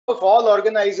of all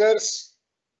organizers,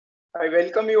 I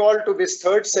welcome you all to this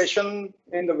third session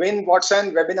in the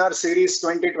Watsan Webinar Series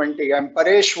 2020. I'm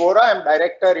Paresh Vora, I'm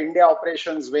Director, India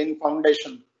Operations, WIN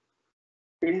Foundation.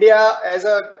 India has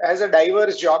a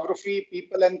diverse geography,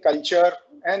 people and culture,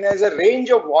 and has a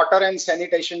range of water and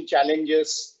sanitation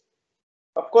challenges.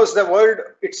 Of course, the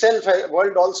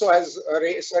world also has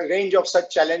a range of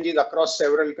such challenges across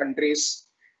several countries.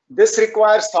 This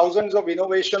requires thousands of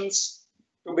innovations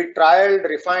to be trialed,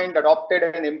 refined, adopted,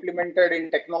 and implemented in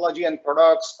technology and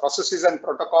products, processes and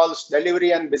protocols,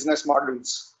 delivery and business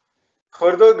models.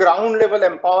 Further ground level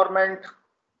empowerment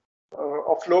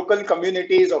of local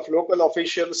communities, of local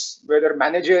officials, whether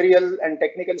managerial and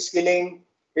technical skilling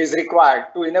is required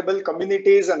to enable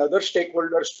communities and other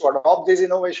stakeholders to adopt these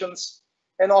innovations,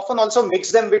 and often also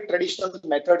mix them with traditional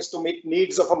methods to meet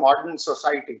needs of a modern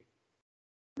society.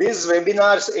 These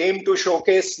webinars aim to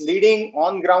showcase leading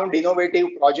on-ground innovative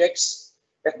projects,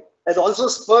 as also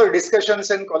spur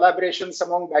discussions and collaborations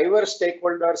among diverse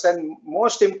stakeholders, and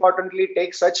most importantly,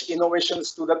 take such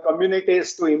innovations to the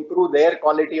communities to improve their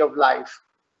quality of life.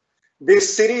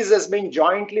 This series has been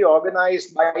jointly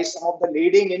organized by some of the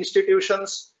leading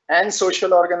institutions and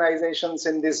social organizations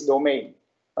in this domain.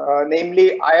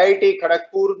 Namely IIT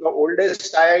Kharagpur, the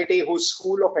oldest IIT whose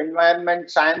School of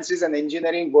Environment, Sciences and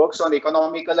Engineering works on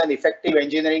economical and effective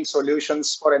engineering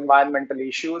solutions for environmental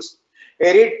issues.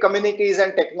 Arid Communities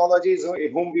and Technologies,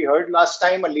 whom we heard last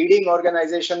time, a leading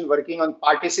organization working on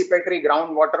participatory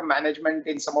groundwater management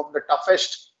in some of the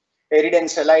toughest arid and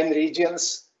saline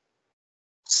regions.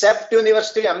 CEPT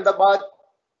University, Ahmedabad,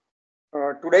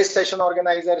 today's session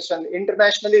organizers, an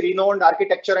internationally renowned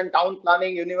architecture and town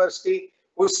planning university,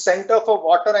 whose Center for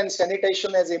Water and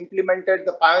Sanitation has implemented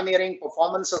the pioneering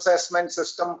performance assessment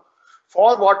system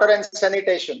for water and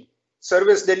sanitation,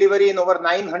 service delivery in over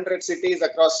 900 cities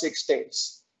across 6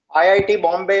 states. IIT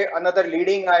Bombay, another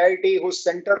leading IIT whose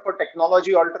Center for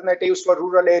Technology Alternatives for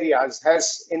Rural Areas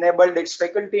has enabled its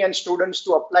faculty and students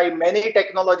to apply many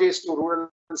technologies to rural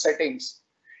settings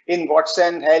in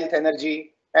Watsan, health,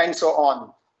 energy, and so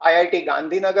on. IIT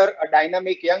Gandhinagar, a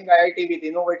dynamic young IIT with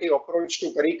innovative approach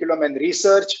to curriculum and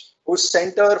research, whose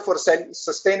Center for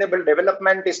Sustainable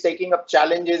Development is taking up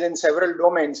challenges in several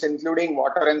domains, including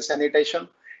water and sanitation.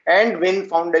 And WIN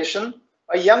Foundation,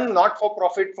 a young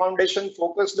not-for-profit foundation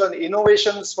focused on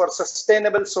innovations for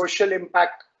sustainable social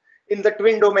impact in the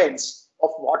twin domains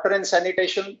of water and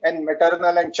sanitation and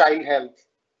maternal and child health.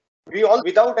 We all,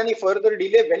 without any further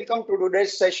delay, welcome to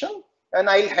today's session, and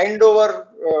I'll hand over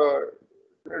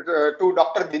to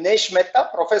Dr. Dinesh Mehta,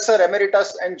 Professor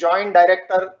Emeritus and Joint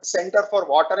Director, Center for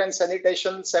Water and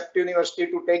Sanitation, CEPT University,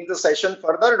 to take the session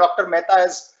further. Dr. Mehta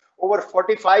has over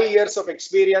 45 years of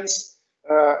experience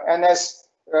and has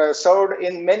served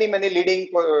in many leading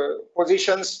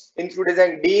positions,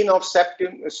 including Dean of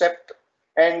CEPT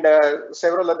and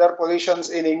several other positions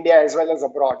in India as well as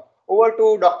abroad. Over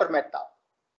to Dr. Mehta.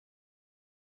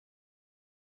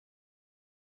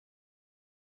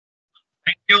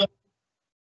 Thank you,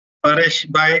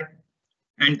 Paresh Bhai,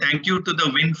 and thank you to the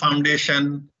WIN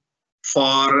Foundation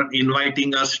for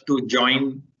inviting us to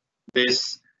join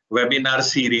this webinar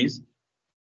series.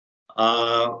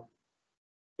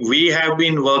 We have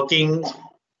been working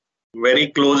very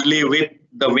closely with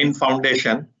the WIN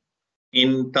Foundation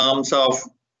in terms of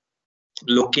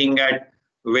looking at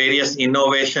various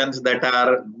innovations that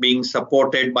are being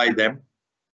supported by them,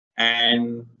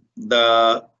 and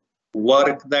the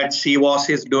work that CWAS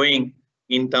is doing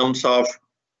in terms of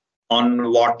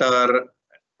on water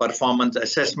performance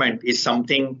assessment is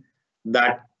something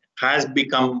that has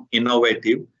become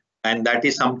innovative, and that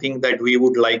is something that we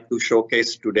would like to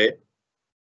showcase today.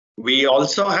 We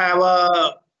also have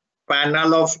a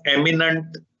panel of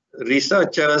eminent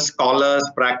researchers, scholars,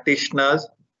 practitioners.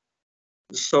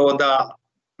 So the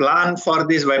plan for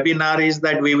this webinar is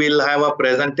that we will have a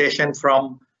presentation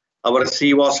from our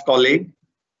CWAS colleague,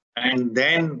 and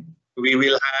then we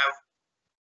will have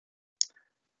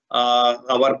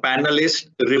our panelists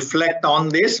reflect on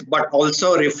this, but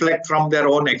also reflect from their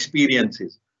own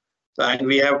experiences. And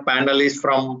we have panelists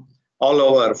from all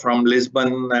over, from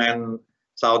Lisbon and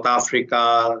South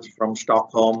Africa, from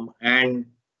Stockholm and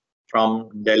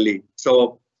from Delhi.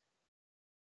 So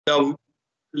the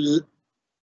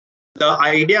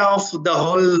idea of the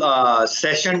whole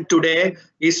session today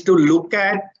is to look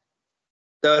at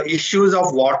the issues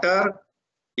of water,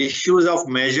 issues of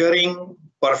measuring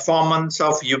performance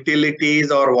of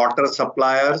utilities or water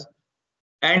suppliers,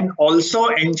 and also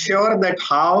ensure that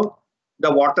how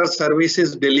the water service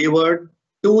is delivered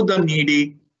to the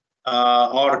needy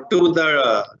or to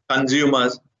the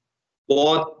consumers,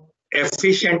 both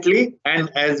efficiently, and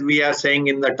as we are saying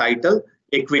in the title,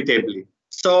 equitably.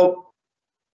 So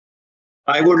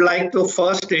I would like to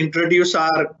first introduce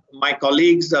my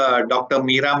colleagues, Dr.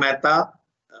 Meera Mehta.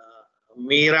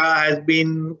 Meera has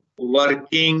been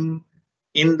working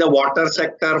in the water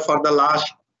sector for the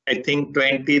last, I think,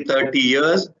 20-30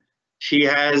 years. She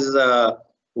has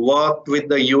worked with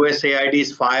the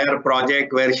USAID's FIRE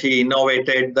project, where she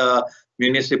innovated the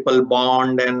municipal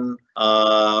bond and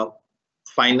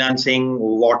financing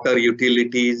water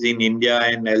utilities in India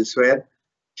and elsewhere.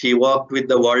 She worked with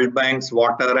the World Bank's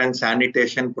Water and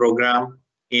Sanitation program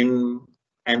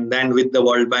and then with the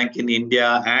World Bank in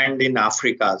India and in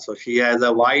Africa. So she has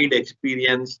a wide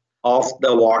experience of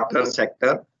the water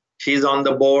sector. She's on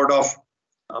the board of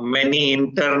many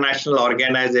international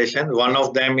organizations. One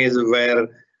of them is where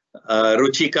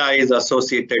Ruchika is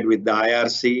associated with the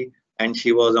IRC, and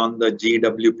she was on the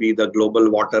GWP, the Global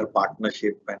Water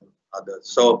Partnership, and others.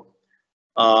 So,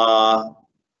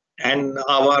 and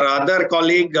our other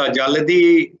colleague,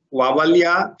 Jaladhi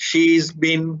Vavalia, she's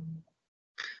been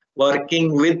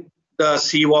working with the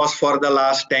CWAS for the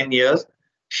last 10 years.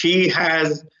 She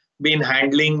has been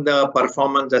handling the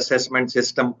performance assessment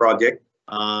system project,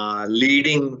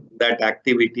 leading that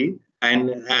activity.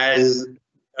 And as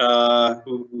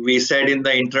we said in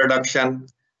the introduction,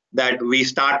 that we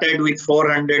started with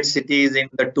 400 cities in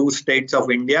the 2 states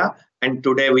of India, and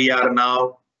today we are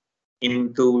now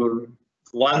into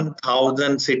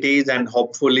 1,000 cities, and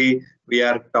hopefully we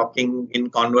are talking in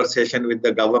conversation with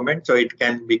the government, so it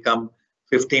can become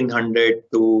 1,500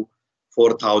 to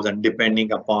 4,000,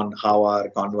 depending upon how our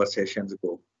conversations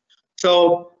go.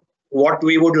 So what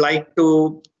we would like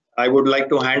to, I would like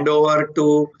to hand over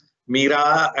to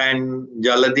Meera and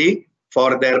Jaladhi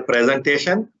for their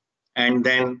presentation, and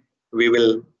then we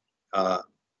will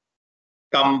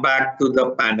come back to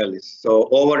the panelists. So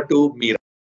over to Meera.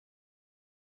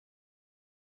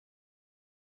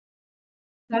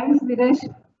 Thanks, Dinesh.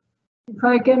 If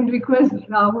I can request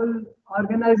Rahul,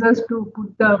 organizers, to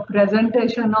put the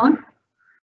presentation on.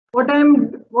 What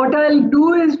I'll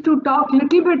do is to talk a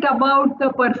little bit about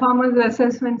the performance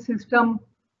assessment system,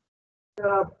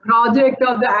 the project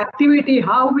or the activity,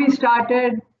 how we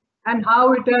started and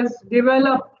how it has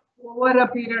developed over a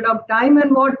period of time,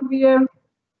 and what we have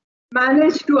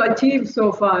managed to achieve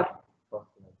so far.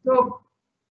 So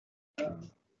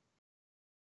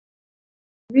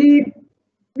we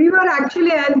were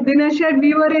actually, as Dinesh said,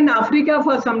 we were in Africa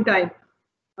for some time.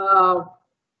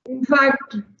 In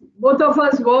fact, both of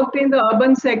us worked in the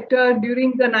urban sector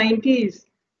during the 90s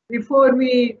before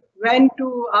we went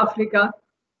to Africa.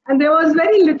 And there was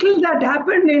very little that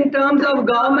happened in terms of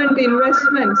government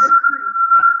investments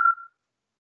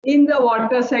in the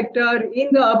water sector, in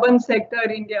the urban sector,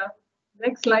 India.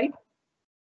 Next slide.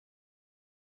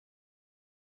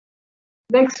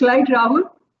 Next slide, Rahul.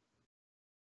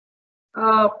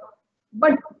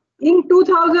 But in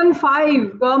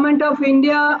 2005, Government of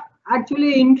India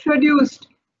actually introduced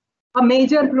a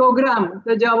major program,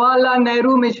 the Jawaharlal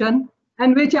Nehru Mission,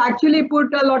 and which actually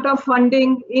put a lot of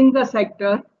funding in the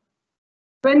sector.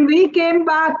 When we came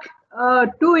back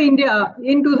to India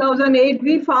in 2008,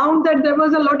 we found that there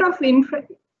was a lot of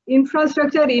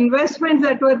infrastructure investments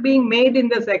that were being made in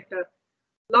the sector.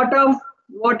 A lot of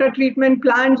water treatment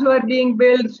plants were being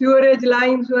built, sewerage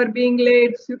lines were being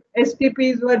laid,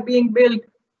 STPs were being built,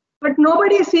 but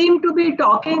nobody seemed to be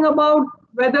talking about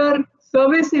whether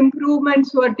service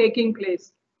improvements were taking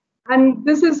place. And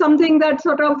this is something that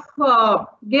sort of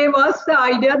gave us the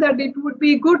idea that it would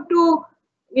be good to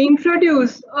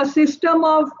introduce a system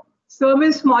of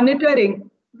service monitoring,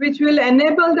 which will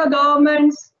enable the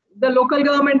governments, the local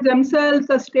governments themselves,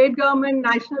 the state government,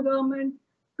 national government,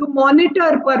 to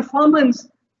monitor performance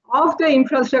of the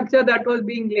infrastructure that was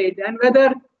being laid and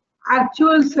whether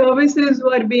actual services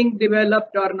were being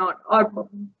developed or not, or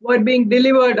were being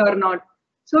delivered or not.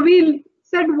 So we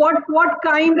said, what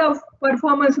kind of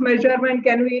performance measurement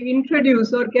can we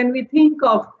introduce or can we think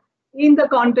of in the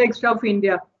context of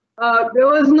India? There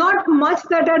was not much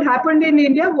that had happened in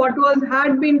India. What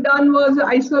had been done was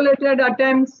isolated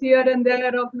attempts here and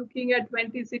there of looking at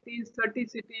 20 cities, 30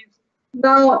 cities.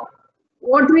 Now,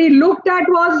 what we looked at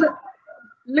was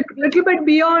little bit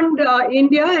beyond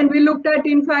India, and we looked at,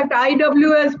 in fact,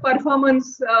 IWS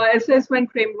performance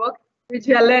assessment framework, which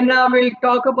Helene will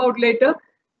talk about later.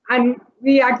 And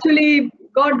we actually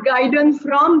got guidance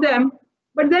from them.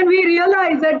 But then we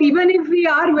realized that even if we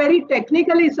are very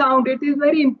technically sound, it is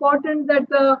very important that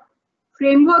the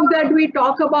framework that we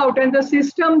talk about and the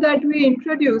system that we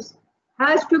introduce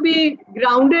has to be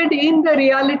grounded in the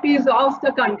realities of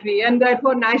the country, and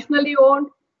therefore nationally owned.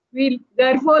 We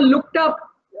therefore looked up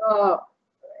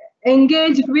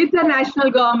engaged with the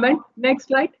national government, next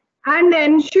slide, and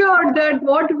ensured that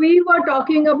what we were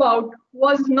talking about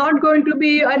was not going to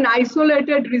be an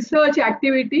isolated research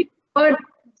activity, but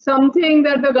something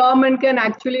that the government can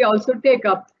actually also take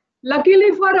up.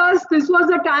 Luckily for us, this was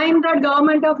a time that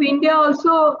Government of India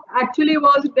also actually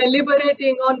was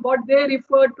deliberating on what they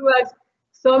referred to as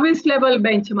service level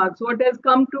benchmarks, what has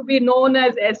come to be known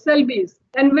as SLBs,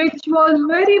 and which was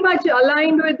very much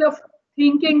aligned with the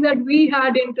thinking that we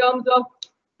had in terms of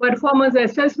performance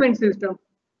assessment system.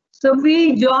 So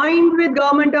we joined with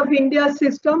Government of India's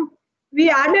system. We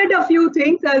added a few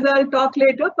things, as I'll talk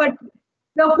later, but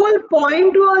the whole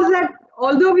point was that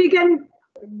although we can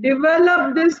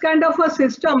develop this kind of a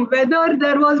system, whether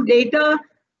there was data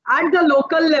at the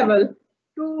local level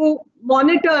to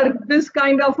monitor this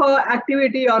kind of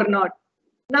activity or not.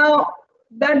 Now,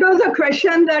 that was a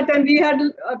question that, and we had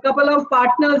a couple of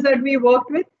partners that we worked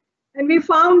with, and we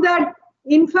found that,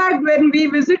 in fact, when we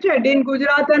visited in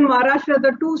Gujarat and Maharashtra,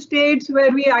 the two states where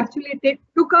we actually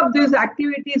took up this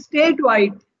activity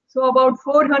statewide, so about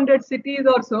 400 cities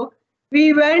or so,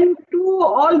 we went to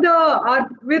all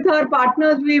with our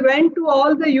partners, we went to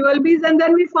all the ULBs, and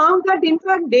then we found that, in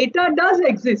fact, data does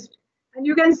exist. And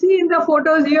you can see in the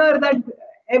photos here that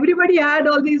everybody had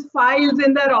all these files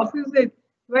in their offices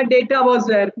where data was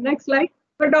there. Next slide.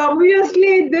 But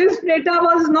obviously, this data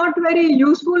was not very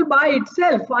useful by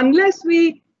itself unless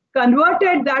we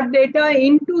converted that data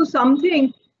into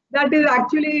something that is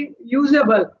actually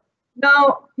usable.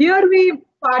 Now, here we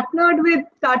partnered with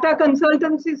Tata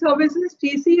Consultancy Services,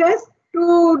 TCS,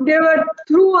 to develop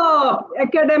through a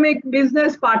academic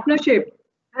business partnership.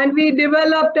 And we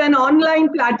developed an online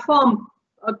platform,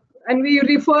 and we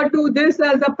refer to this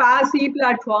as a PAS-E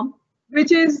platform,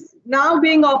 which is now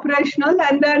being operational.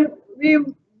 And then we've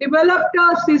developed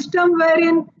a system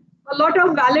wherein a lot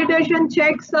of validation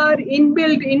checks are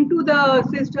inbuilt into the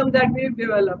system that we've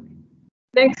developed.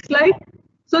 Next slide.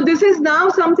 So this is now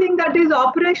something that is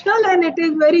operational, and it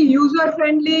is very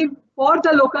user-friendly for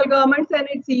the local governments, and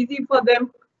it's easy for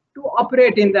them to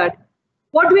operate in that.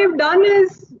 What we've done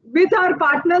is, with our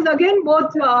partners, again,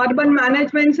 both Urban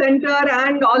Management Center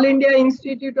and All India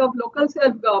Institute of Local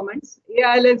Self-Governments,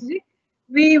 AILSG,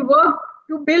 we work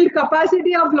to build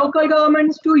capacity of local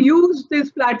governments to use this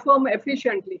platform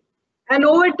efficiently. And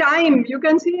over time, you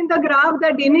can see in the graph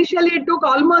that initially it took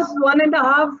almost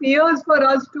 1.5 years for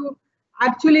us to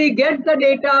actually get the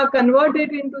data, convert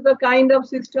it into the kind of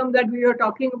system that we were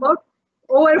talking about.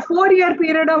 Over a 4-year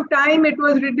period of time, it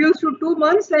was reduced to 2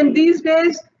 months. And these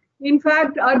days, in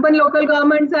fact, urban local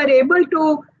governments are able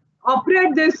to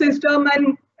operate this system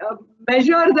and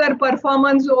measure their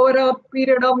performance over a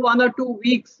period of 1 or 2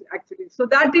 weeks, actually. So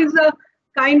that is the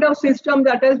kind of system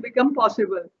that has become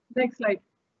possible. Next slide.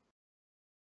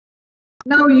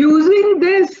 Now, using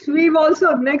this, we've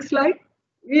also, next slide.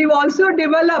 We've also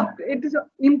developed, it is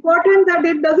important that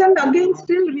it doesn't again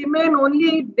still remain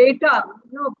only data.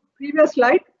 No, previous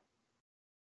slide.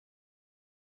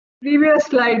 Previous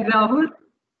slide, Rahul.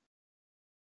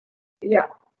 Yeah.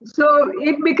 So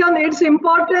it's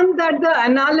important that the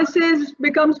analysis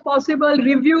becomes possible,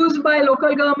 reviews by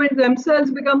local governments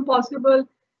themselves become possible.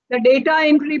 The data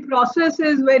entry process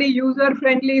is very user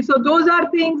friendly. So those are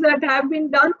things that have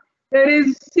been done. There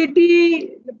is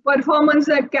city performance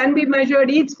that can be measured.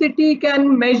 Each city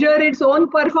can measure its own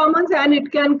performance, and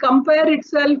it can compare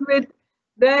itself with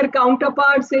their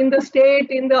counterparts in the state,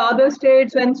 in the other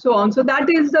states, and so on. So that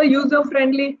is the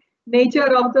user-friendly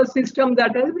nature of the system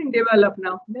that has been developed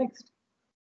now. Next.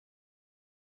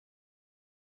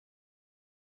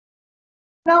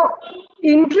 Now,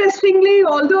 interestingly,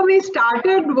 although we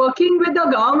started working with the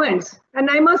governments, and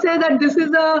I must say that this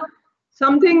is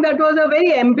something that was a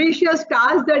very ambitious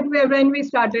task that when we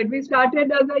started. We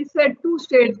started, as I said, 2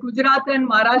 states, Gujarat and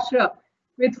Maharashtra,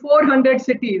 with 400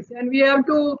 cities. And we have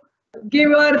to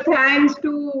give our thanks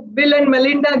to Bill and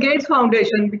Melinda Gates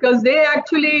Foundation, because they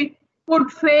actually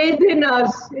put faith in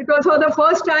us. It was for the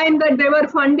first time that they were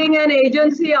funding an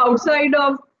agency outside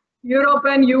of Europe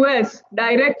and US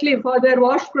directly for their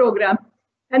WASH program.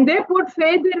 And they put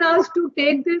faith in us to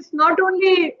take this not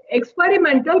only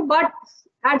experimental, but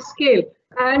at scale.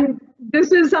 And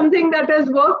this is something that has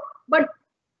worked. But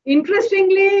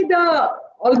interestingly,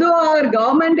 although our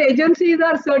government agencies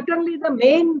are certainly the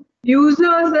main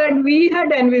users that we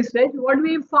had envisaged, what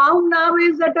we found now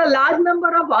is that a large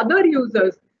number of other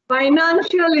users,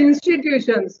 financial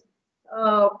institutions,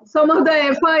 some of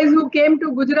the FIs who came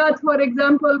to Gujarat, for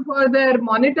example, for their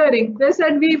monitoring, they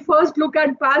said we first look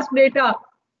at past data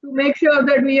to make sure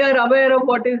that we are aware of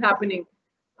what is happening.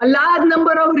 A large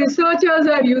number of researchers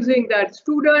are using that,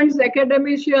 students,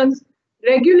 academicians,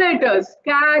 regulators,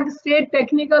 CAG, state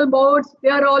technical boards, they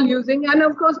are all using, and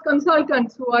of course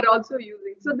consultants who are also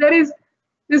using. So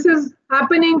this is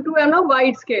happening to a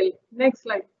wide scale. Next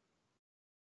slide.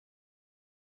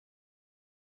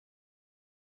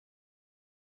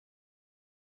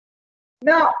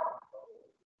 Now,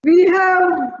 we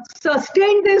have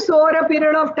sustained this over a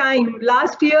period of time.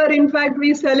 Last year, in fact,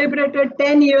 we celebrated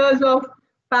 10 years of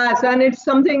PAS, and it's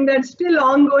something that's still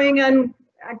ongoing, and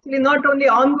actually not only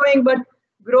ongoing, but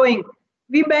growing.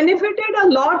 We benefited a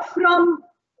lot from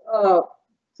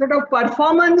sort of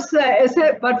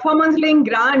performance-linked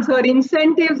grants or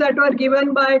incentives that were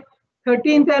given by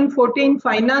 13th and 14th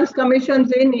finance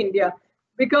commissions in India,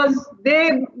 because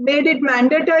they made it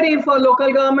mandatory for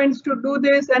local governments to do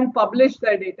this and publish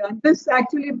their data. And this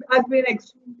actually has been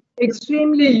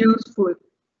extremely useful.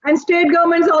 And state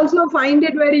governments also find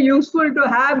it very useful to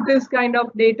have this kind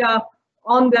of data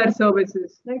on their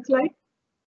services. Next slide.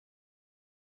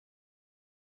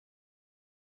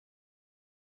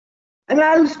 And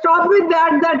I'll stop with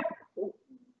that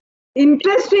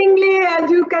interestingly, as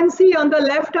you can see on the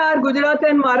left are Gujarat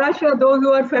and Maharashtra, those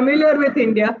who are familiar with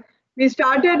India. We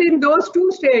started in those two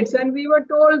states, and we were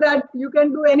told that you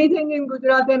can do anything in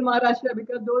Gujarat and Maharashtra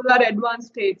because those are advanced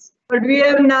states. But we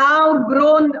have now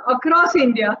grown across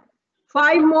India,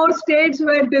 5 more states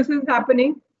where this is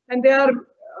happening, and they are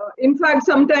in fact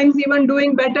sometimes even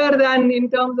doing better than in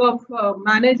terms of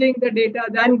managing the data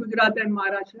than Gujarat and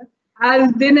Maharashtra.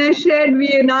 As Dinesh said,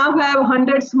 we now have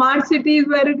 100 smart cities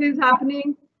where it is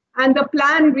happening, and the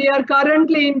plan, we are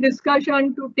currently in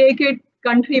discussion to take it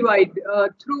countrywide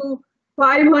through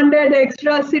 500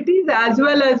 extra cities, as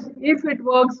well as, if it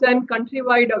works, then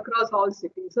countrywide across all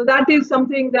cities. So that is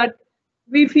something that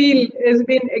we feel has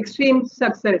been extreme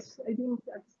success. I think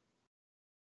that's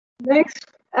next.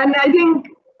 And I think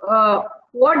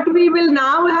what we will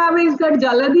now have is that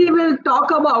Jaladhi will talk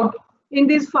about in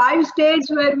these 5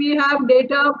 states where we have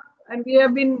data and we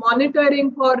have been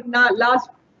monitoring for last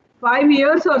 5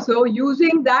 years or so.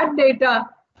 Using that data,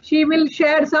 she will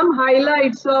share some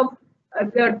highlights of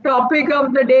the topic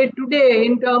of the day today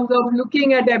in terms of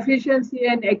looking at efficiency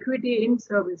and equity in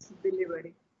service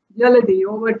delivery. Jaladhi,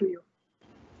 over to you.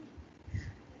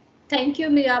 Thank you,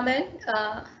 Meera ma'am.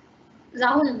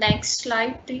 Rahul, next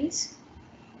slide, please.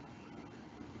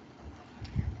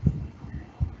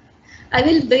 I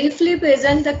will briefly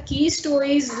present the key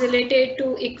stories related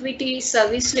to equity,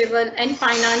 service level, and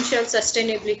financial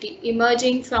sustainability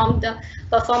emerging from the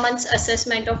performance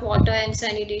assessment of water and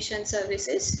sanitation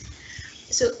services.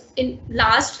 So in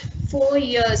last 4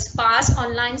 years, PAS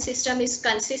online system is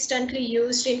consistently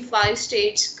used in 5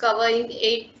 states, covering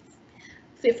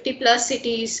 850 plus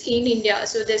cities in India.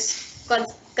 So this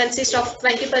consists of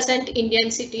 20%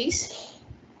 Indian cities.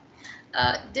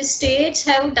 The states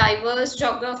have diverse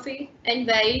geography and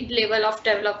varied level of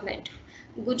development.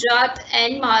 Gujarat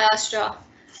and Maharashtra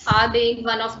are being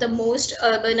one of the most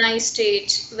urbanized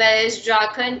states, whereas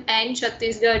Jharkhand and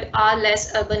Chhattisgarh are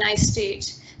less urbanized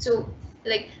states. So,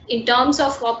 like in terms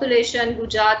of population,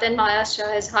 Gujarat and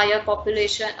Maharashtra has higher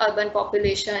population, urban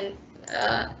population,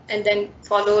 and then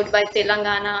followed by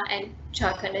Telangana and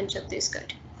Jharkhand and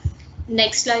Chhattisgarh.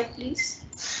 Next slide, please.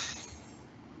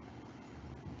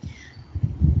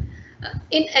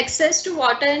 In access to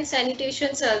water and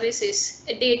sanitation services,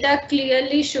 data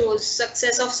clearly shows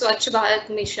success of Swachh Bharat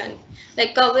mission.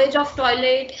 Like coverage of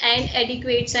toilet and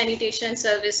adequate sanitation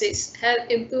services have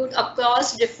improved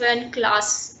across different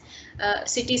class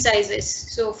city sizes.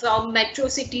 So from metro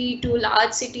city to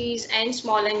large cities and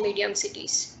small and medium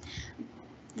cities.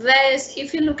 Whereas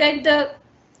if you look at the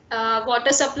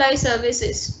water supply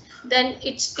services, then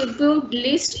it's improved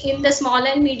least in the small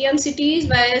and medium cities,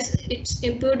 whereas it's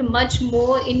improved much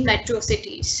more in metro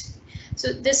cities.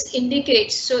 So this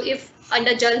indicates, so if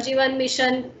under Jal Jeevan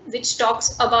mission, which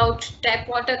talks about tap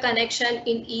water connection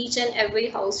in each and every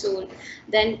household,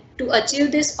 then to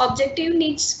achieve this objective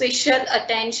needs special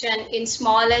attention in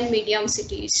small and medium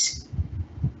cities.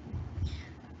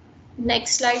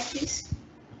 Next slide, please.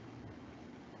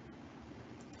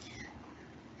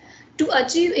 To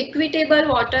achieve equitable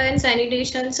water and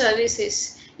sanitation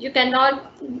services, you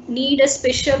cannot need a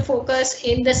special focus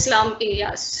in the slum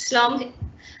areas. Slum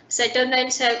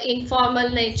settlements have informal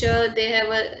nature, they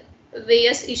have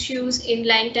various issues in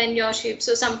land tenureship.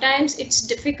 So sometimes it's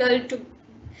difficult to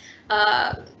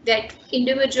get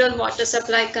individual water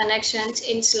supply connections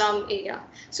in slum area.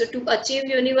 So to achieve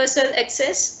universal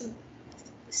access,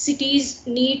 cities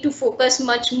need to focus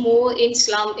much more in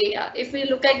slum area. If we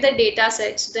look at the data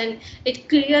sets, then it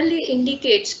clearly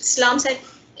indicates slum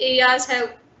areas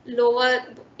have lower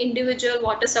individual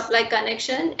water supply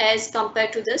connection as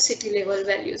compared to the city level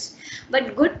values.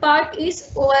 But good part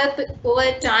is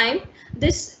over time,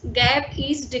 this gap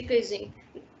is decreasing.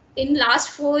 In last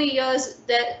 4 years,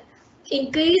 the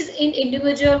increase in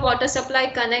individual water supply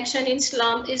connection in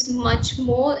slum is much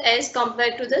more as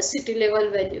compared to the city level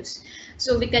values.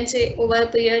 So we can say over a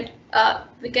period,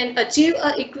 we can achieve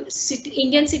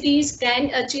Indian cities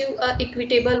can achieve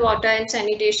equitable water and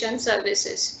sanitation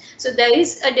services. So there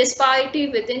is a disparity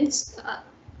within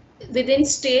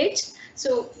states.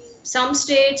 So some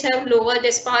states have lower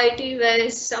disparity,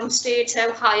 whereas some states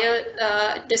have higher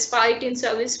disparity in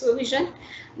service provision.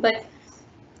 But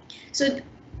so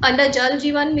under Jal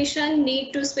Jeevan Mission,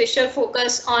 need to special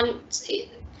focus on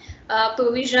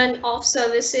provision of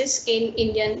services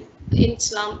in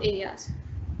slum areas.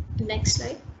 Next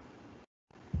slide.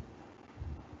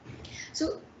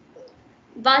 So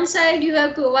one side you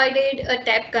have provided a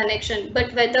tap connection,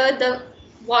 but whether the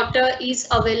water is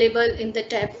available in the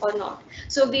tap or not.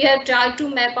 So we have tried to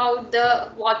map out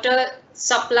the water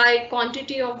supplied,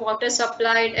 quantity of water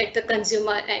supplied at the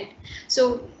consumer end.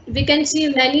 So we can see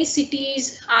many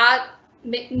cities are,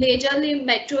 majorly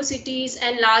metro cities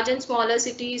and large and smaller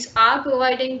cities are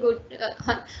providing good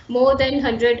more than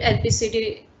 100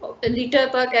 LPCD, liter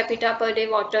per capita per day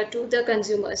water to the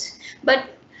consumers. But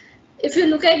if you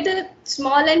look at the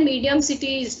small and medium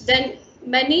cities, then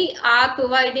many are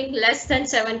providing less than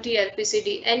 70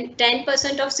 LPCD, and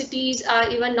 10% of cities are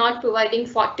even not providing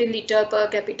 40 liter per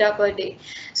capita per day.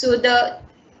 So the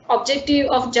objective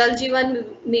of Jal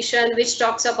Jeevan Mission, which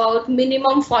talks about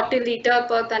minimum 40 liter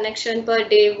per connection per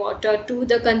day water to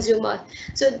the consumer.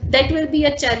 So that will be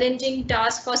a challenging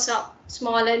task for some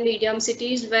small and medium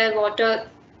cities where water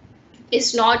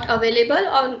is not available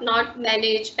or not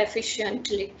managed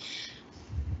efficiently.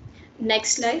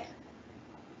 Next slide.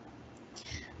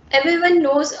 Everyone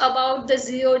knows about the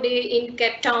 0 day in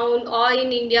Cape Town or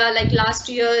in India, like last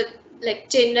year, like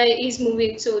Chennai is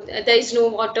moving, so there is no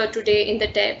water today in the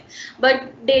tap.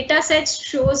 But data sets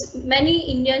shows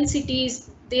many Indian cities,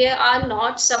 they are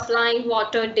not supplying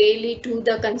water daily to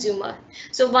the consumer.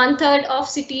 So 1/3 of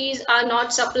cities are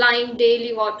not supplying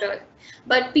daily water,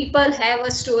 but people have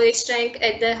a storage tank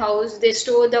at their house, they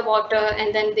store the water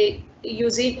and then they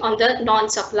use it on the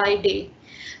non-supply day.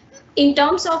 In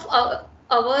terms of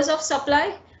hours of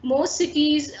supply, most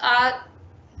cities are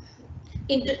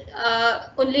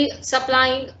only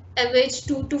supplying average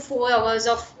 2 to 4 hours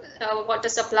of water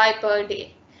supply per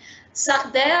day. So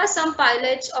there are some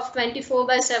pilots of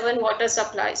 24/7 water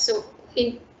supply. So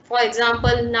for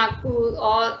example, Nagpur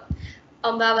or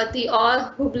Amravati or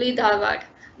Hubli Dharwad.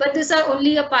 But these are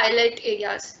only a pilot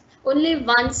areas. Only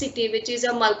one city, which is a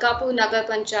Malkapur Nagar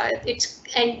Panchayat, it's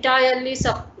entirely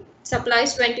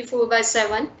supplies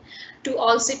 24/7 to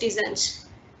all citizens.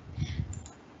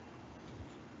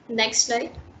 Next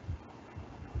slide.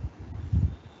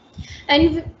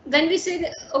 And when we say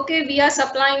that, okay, we are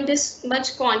supplying this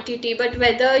much quantity, but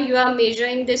whether you are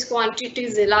measuring this quantity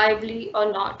reliably or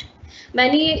not.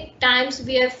 Many times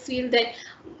we have feel that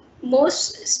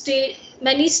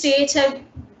many states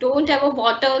don't have a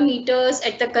water meters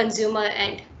at the consumer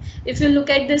end. If you look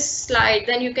at this slide,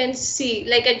 then you can see,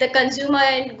 like at the consumer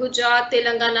end, Gujarat,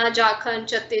 Telangana,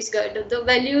 Jharkhand, Chhattisgarh, the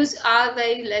values are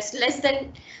very less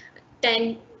than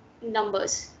 10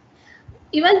 numbers.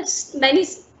 Even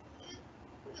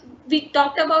we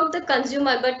talked about the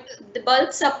consumer, but the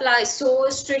bulk supply,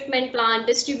 source, treatment plant,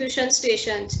 distribution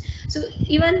stations. So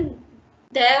even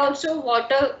there also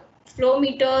water flow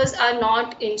meters are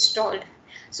not installed.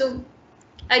 So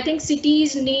I think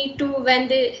cities need to, when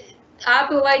they are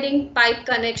providing pipe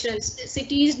connections,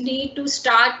 cities need to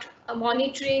start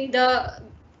monitoring the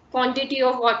quantity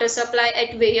of water supply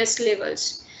at various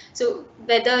levels. So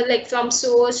whether like from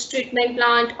source, treatment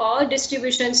plant or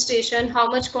distribution station, how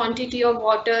much quantity of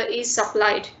water is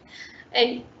supplied.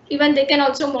 And even they can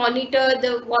also monitor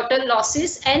the water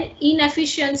losses and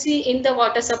inefficiency in the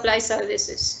water supply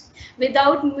services.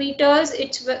 Without meters,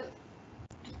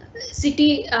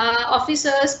 city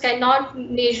officers cannot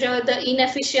measure the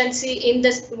inefficiency in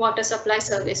the water supply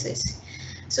services.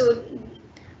 So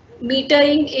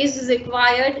metering is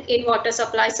required in water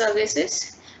supply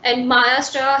services, and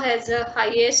Maharashtra has the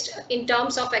highest, in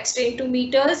terms of extent to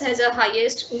meters, has the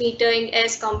highest metering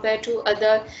as compared to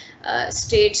other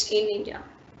states in India.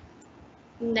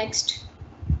 Next.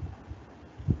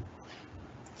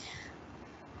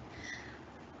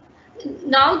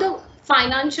 Now the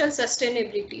financial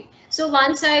sustainability. So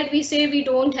one side we say we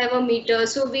don't have a meter,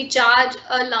 so we charge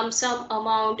a lump sum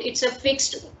amount. It's a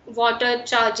fixed water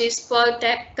charges per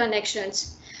tap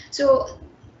connections. So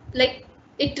like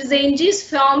it ranges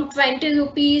from 20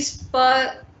 rupees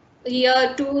per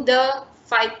year to the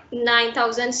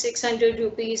 9,600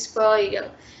 rupees per year.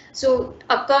 So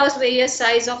across various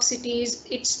size of cities,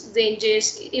 its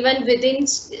ranges, even within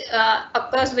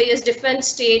across various different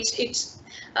states, it's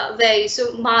varies.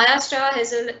 So Maharashtra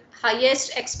has a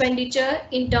highest expenditure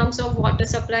in terms of water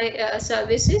supply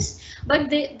services, but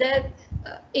the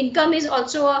income is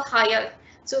also a higher.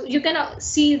 So you can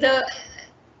see the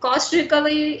cost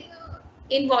recovery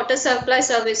in water supply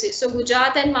services. So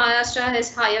Gujarat and Maharashtra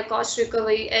has higher cost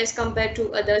recovery as compared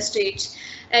to other states.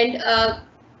 And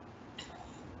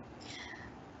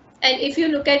if you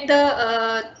look at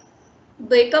the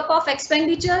breakup of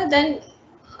expenditure, then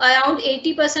around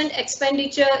 80%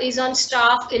 expenditure is on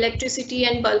staff, electricity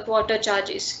and bulk water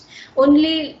charges.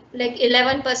 Only like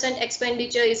 11%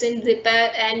 expenditure is in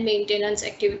repair and maintenance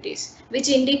activities, which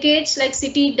indicates like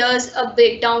city does a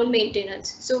breakdown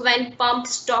maintenance. So when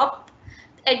pumps stop,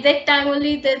 at that time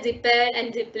only they repair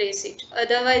and replace it.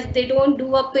 Otherwise, they don't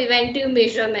do a preventive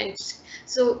measurements.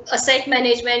 So asset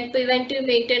management, preventive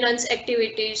maintenance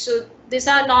activities. So these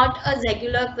are not a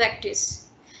regular practice.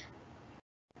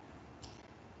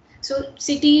 So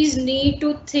cities need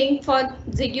to think for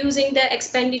reducing their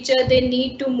expenditure. They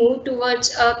need to move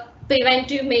towards a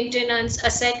preventive maintenance,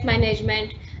 asset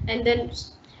management, and then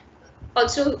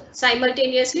also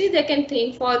simultaneously they can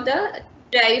think for the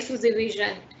tariff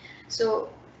revision. So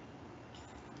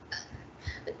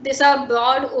these are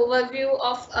broad overview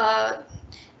of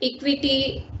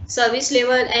equity, service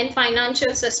level and financial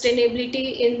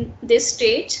sustainability in this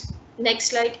stage. Next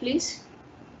slide, please.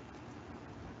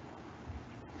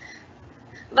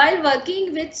 While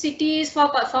working with cities for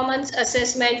performance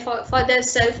assessment, for their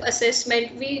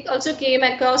self-assessment, we also came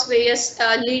across various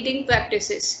leading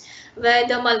practices, where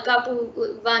the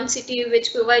Malkapur, one city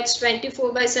which provides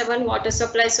 24/7 water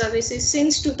supply services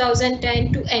since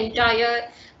 2010 to entire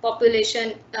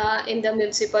population in the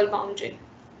municipal boundary.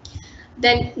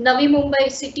 Then Navi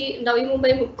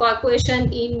Mumbai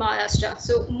Corporation in Maharashtra.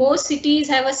 So most cities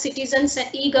have a citizen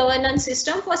e-governance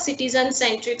system for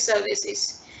citizen-centric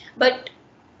services, but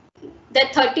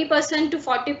that 30% to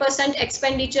 40%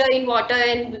 expenditure in water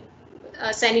and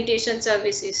sanitation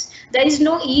services. There is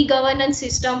no e-governance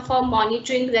system for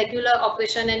monitoring regular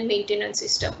operation and maintenance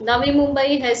system. Navi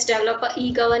Mumbai has developed an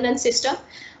e-governance system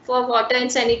for water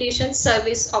and sanitation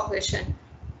service operation.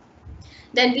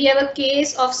 Then we have a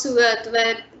case of Surat,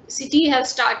 where city have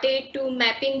started to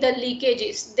mapping the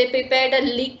leakages. They prepared a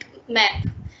leak map.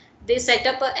 They set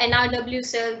up a NRW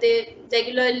cell. They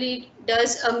regularly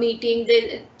does a meeting.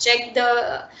 They check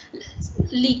the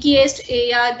leakiest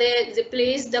area. They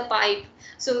replace the pipe.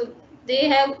 So they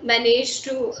have managed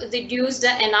to reduce the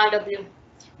NRW.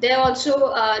 They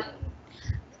also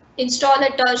install a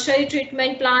tertiary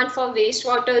treatment plant for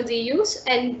wastewater reuse,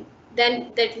 and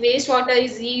then that wastewater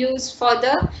is reused for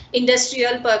the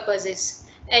industrial purposes.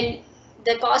 And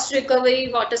the cost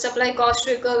recovery, water supply cost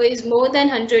recovery is more than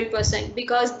 100%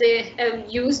 because they have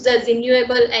used the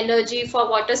renewable energy for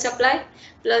water supply,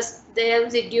 plus they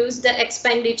have reduced the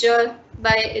expenditure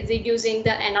by reducing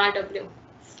the NRW.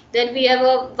 Then we have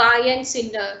a Y and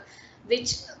Cinder,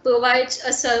 which provides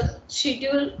a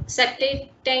scheduled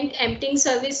septic tank emptying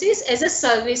services as a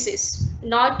services,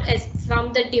 not as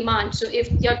from the demand. So if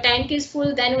your tank is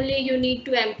full, then only you need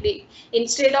to empty.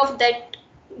 Instead of that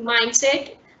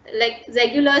mindset, like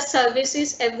regular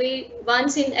services,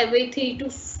 once in every 3 to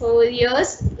 4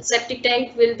 years, septic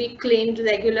tank will be cleaned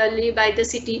regularly by the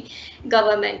city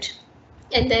government.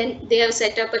 And then they have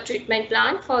set up a treatment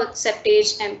plant for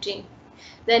septage emptying.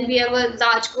 Then we have a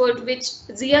large code which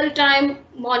real-time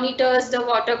monitors the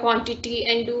water quantity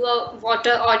and do a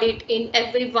water audit in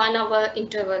every 1 hour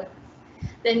interval.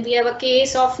 Then we have a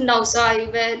case of Navsari,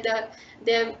 where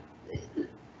they have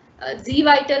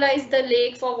revitalized the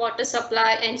lake for water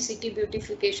supply and city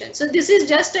beautification. So this is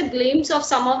just a glimpse of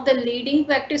some of the leading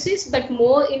practices, but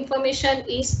more information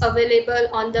is available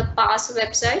on the PAS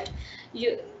website.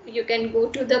 You can go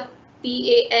to the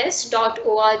pas.org.in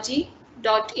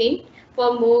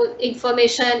for more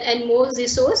information and more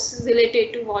resources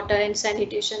related to water and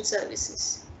sanitation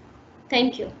services.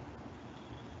 Thank you.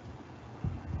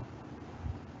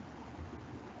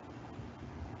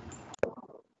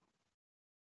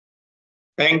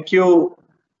 Thank you.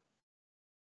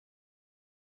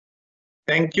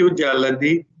 Thank you,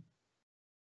 Jaladhi,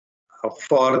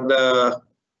 for the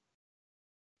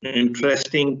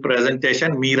interesting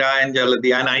presentation. Meera and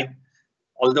Jaladhi, and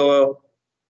although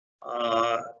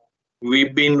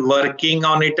we've been working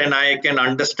on it, and I can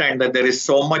understand that there is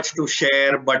so much to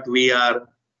share, but we are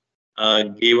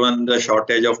given the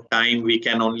shortage of time, we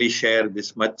can only share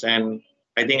this much. And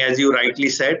I think, as you rightly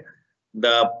said,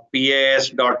 the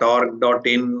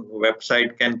pas.org.in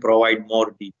website can provide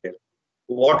more detail.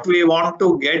 What we want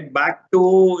to get back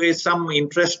to is some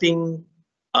interesting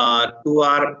to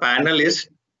our panelists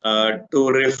to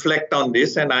reflect on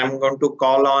this, and I'm going to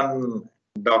call on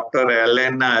Dr.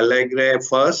 Helene Alegre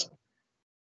first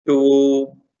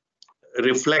to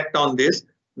reflect on this.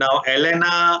 Now, Helene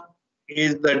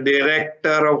is the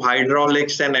Director of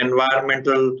Hydraulics and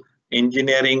Environmental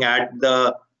Engineering at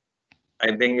the,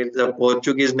 I think it's a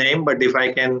Portuguese name, but if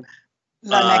I can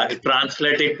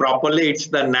translate it properly, it's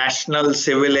the National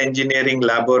Civil Engineering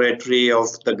Laboratory of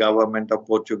the government of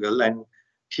Portugal, and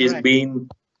she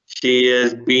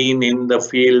has been in the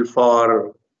field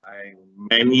for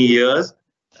many years.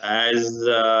 As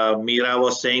Meera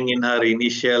was saying in her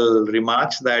initial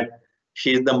remarks, that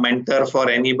she's the mentor for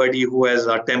anybody who has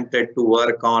attempted to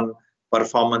work on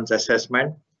performance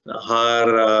assessment.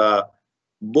 Her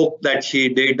book that she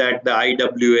did at the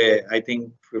IWA, I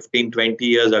think 15-20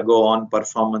 years ago, on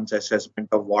performance assessment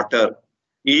of water,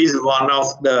 is one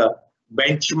of the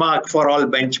benchmark for all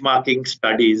benchmarking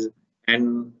studies.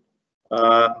 And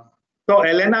so,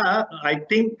 Helene, I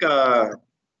think a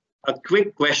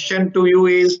quick question to you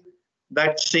is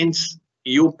that since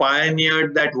you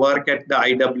pioneered that work at the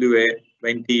IWA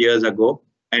 20 years ago,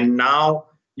 and now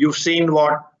you've seen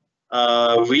what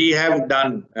we have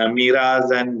done,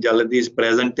 Meera's and Jaladhi's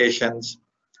presentations,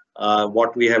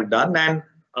 what we have done. And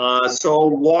so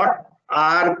what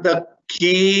are the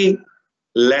key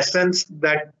lessons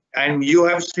that, and you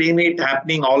have seen it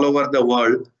happening all over the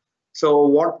world. So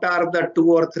what are the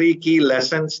 2 or 3 key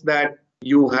lessons that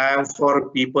you have for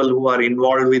people who are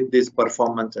involved with this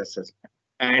performance assessment?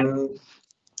 And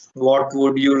what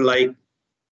would you like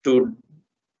to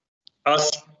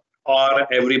us or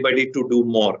everybody to do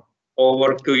more?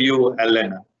 Over to you,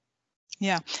 Helene.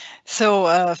 Yeah.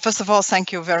 So first of all,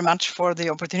 thank you very much for the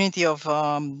opportunity of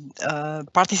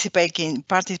participating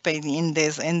in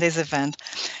this event.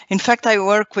 In fact, I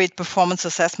work with performance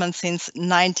assessment since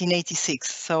 1986,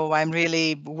 so I'm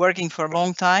really working for a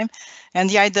long time. And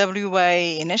the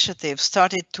IWA initiative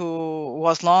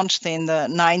was launched in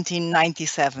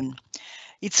 1997.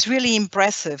 It's really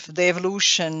impressive, the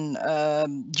evolution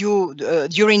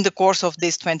during the course of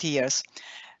these 20 years.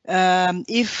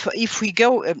 If we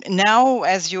go now,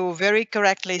 as you very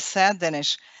correctly said,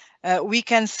 Dinesh, we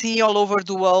can see all over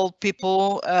the world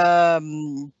people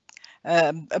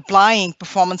applying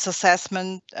performance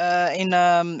assessment in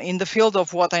the field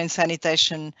of water and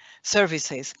sanitation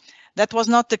services. That was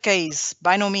not the case,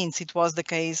 by no means. It was the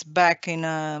case back in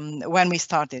when we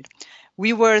started.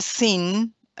 We were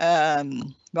seen,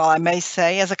 well, I may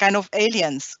say, as a kind of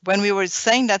aliens. When we were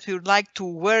saying that we would like to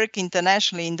work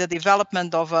internationally in the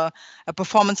development of a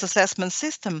performance assessment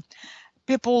system,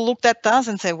 people looked at us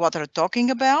and said, what are you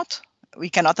talking about? We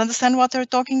cannot understand what they're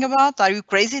talking about. Are you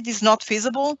crazy? This is not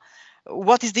feasible.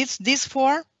 What is this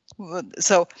for?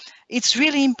 So it's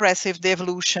really impressive, the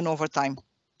evolution over time.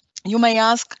 You may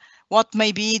ask, what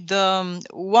may be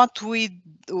what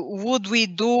would we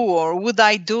do, or would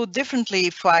I do differently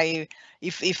if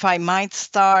I might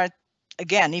start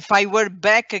again, if I were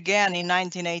back again in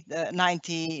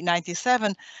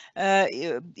 1997,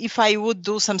 if I would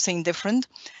do something different?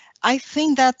 I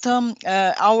think that the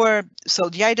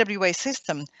IWA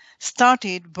system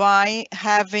started by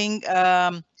having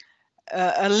a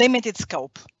limited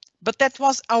scope, but that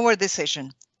was our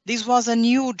decision. This was a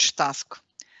huge task.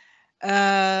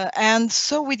 And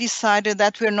so we decided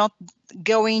that we're not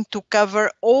going to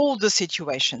cover all the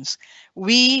situations.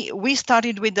 We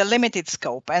started with a limited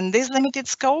scope, and this limited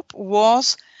scope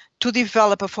was to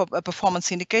develop a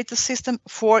performance indicator system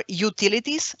for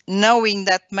utilities, knowing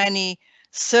that many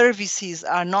services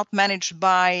are not managed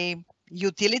by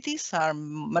utilities, are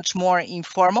much more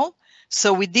informal.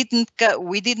 So we didn't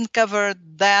cover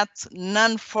that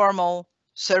non-formal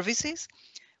services.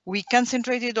 We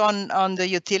concentrated on the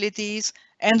utilities,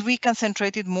 and we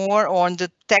concentrated more on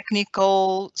the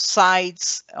technical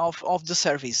sides of the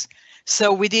service.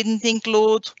 So we didn't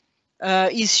include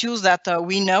issues that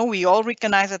we all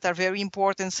recognize that are very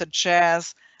important, such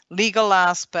as legal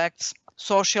aspects,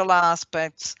 social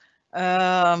aspects,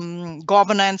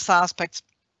 governance aspects.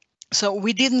 So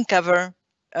we didn't cover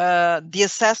the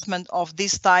assessment of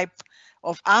this type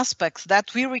of aspects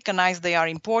that we recognize they are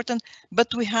important,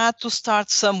 but we had to start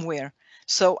somewhere.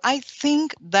 So I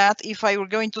think that if I were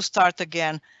going to start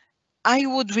again, I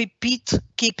would repeat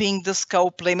keeping the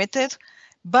scope limited,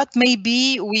 but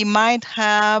maybe we might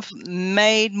have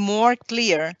made more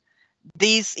clear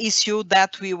this issue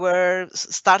that we were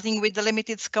starting with the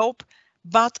limited scope,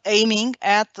 but aiming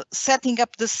at setting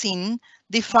up the scene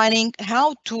defining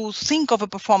how to think of a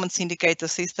performance indicator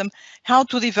system, how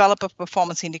to develop a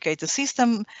performance indicator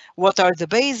system, what are the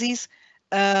bases,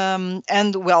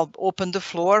 and well, open the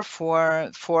floor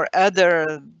for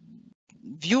other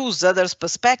views, other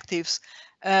perspectives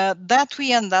that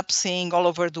we end up seeing all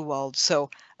over the world. So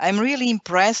I'm really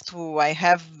impressed. I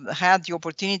have had the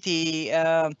opportunity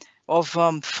of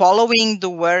following the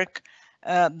work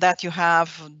that you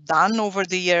have done over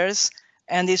the years,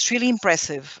 and it's really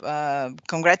impressive.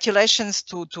 Congratulations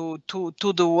to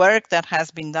the work that has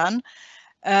been done.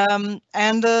 And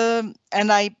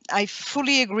I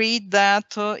fully agree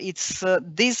that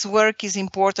this work is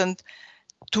important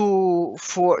to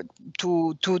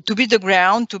be the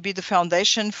ground, to be the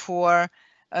foundation for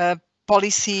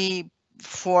policy,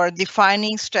 for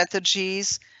defining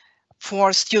strategies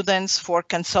for students, for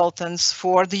consultants,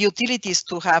 for the utilities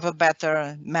to have a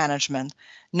better management.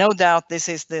 No doubt this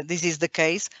is the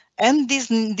case, and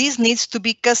this needs to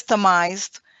be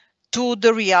customized to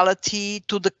the reality,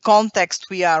 to the context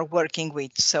we are working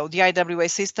with. So the IWA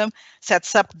system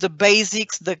sets up the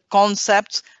basics, the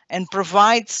concepts, and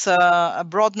provides a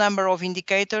broad number of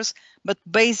indicators, but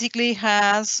basically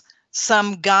has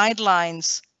some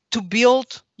guidelines to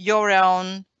build your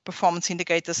own performance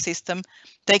indicator system,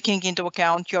 taking into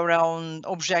account your own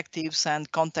objectives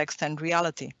and context and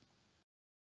reality.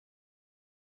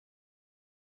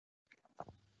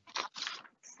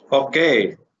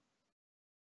 Okay.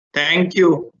 Thank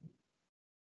you.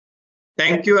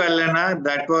 Thank you, Elena.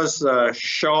 That was a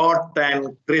short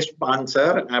and crisp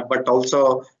answer, but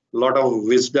also a lot of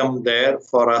wisdom there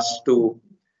for us to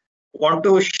want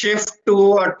to shift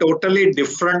to a totally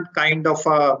different kind of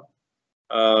a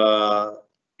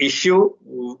issue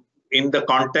in the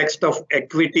context of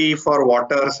equity for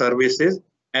water services.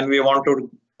 And we want to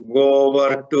go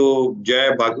over to Jay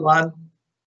Bhagwan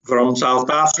from South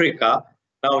Africa.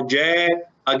 Now, Jay,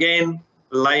 again,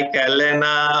 like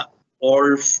Elena,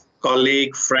 old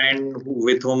colleague, friend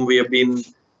with whom we have been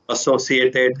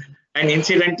associated. And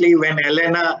incidentally, when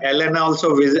Elena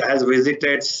also has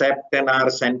visited CEPT in our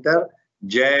center,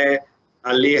 Jay,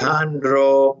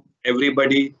 Alejandro,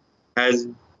 everybody has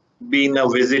been a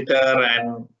visitor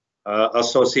and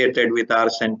associated with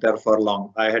our center for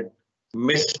long. I had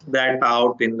missed that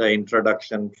out in the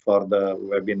introduction for the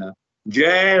webinar.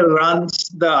 Jay runs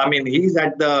he's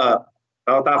at the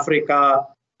South Africa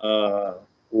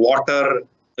Water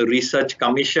Research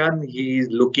Commission. He's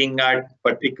looking at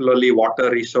particularly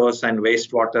water resource and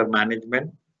wastewater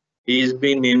management. He's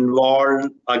been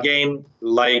involved again,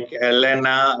 like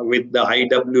Elena, with the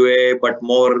IWA, but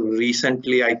more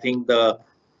recently, I think the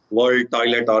World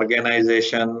Toilet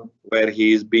Organization, where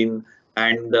he's been,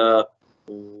 and the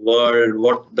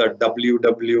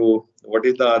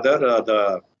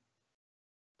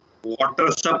the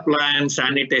Water Supply and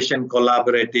Sanitation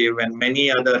Collaborative, and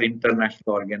many other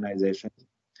international organizations.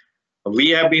 We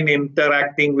have been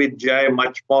interacting with Jay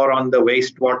much more on the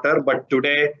wastewater, but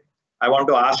today I want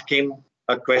to ask him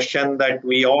a question that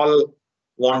we all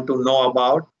want to know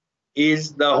about,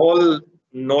 is the whole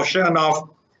notion of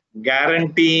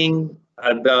guaranteeing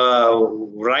the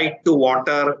right to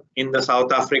water in the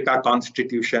South Africa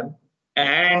Constitution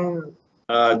and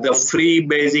the free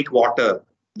basic water.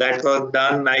 That was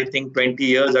done, I think, 20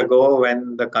 years ago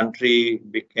when the country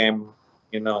became,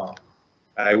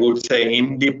 I would say,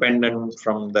 independent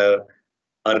from the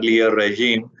earlier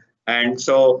regime. And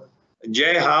so,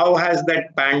 Jay, how has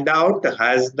that panned out?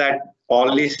 Has that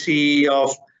policy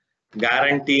of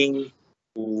guaranteeing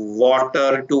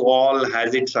water to all,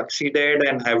 has it succeeded?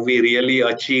 And have we really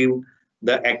achieved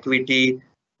the equity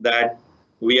that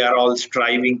we are all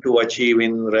striving to achieve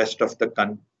in the rest of the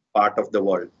part of the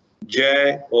world?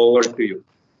 Jay, over to you.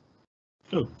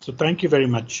 So thank you very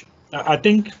much. I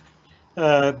think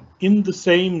in the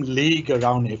same league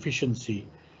around efficiency,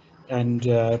 and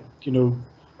let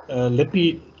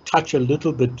me touch a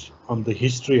little bit on the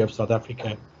history of South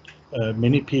Africa.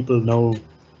 Many people know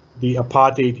the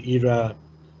apartheid era,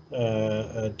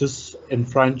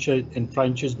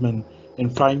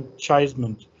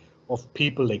 disenfranchisement of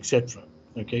people, etc.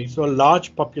 Okay, so a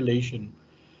large population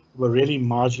were really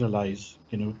marginalized,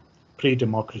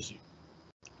 pre-democracy.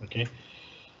 Okay,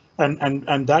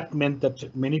 and that meant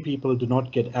that many people do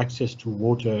not get access to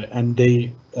water, and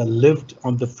they lived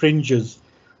on the fringes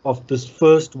of this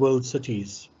first world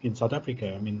cities in South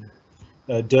Africa. I mean,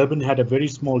 Durban had a very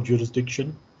small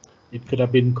jurisdiction. It could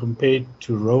have been compared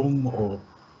to Rome or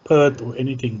Perth or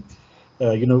anything,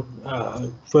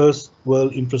 first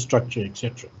world infrastructure,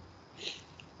 etc.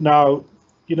 Now,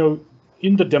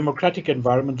 in the democratic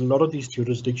environment, a lot of these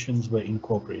jurisdictions were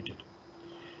incorporated.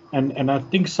 And I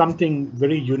think something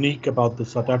very unique about the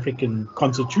South African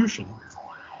Constitution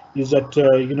is that,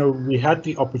 we had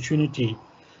the opportunity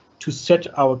to set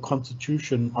our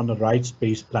Constitution on a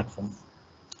rights-based platform,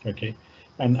 okay?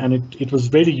 And it was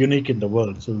very unique in the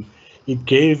world. So it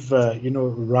gave,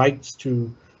 rights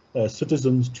to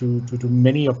citizens to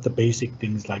many of the basic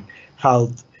things like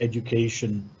health,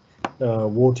 education,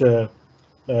 water,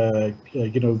 you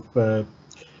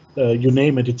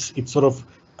name it. It's sort of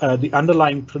the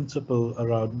underlying principle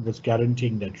around was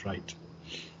guaranteeing that right.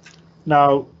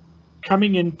 Now,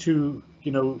 coming into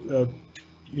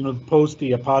post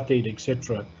the apartheid,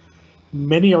 etc.,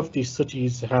 many of these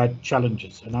cities had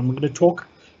challenges, and I'm going to talk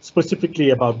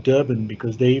specifically about Durban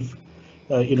because they've,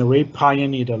 in a way,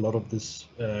 pioneered a lot of this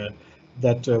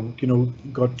that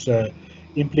got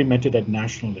implemented at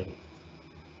national level.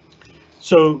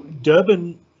 So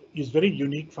Durban is very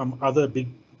unique from other big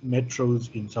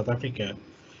metros in South Africa,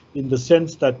 in the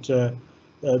sense that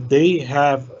they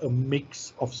have a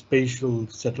mix of spatial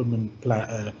settlement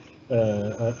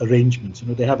arrangements.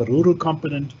 They have a rural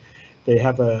component, they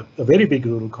have a very big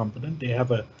rural component, they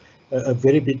have a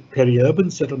very big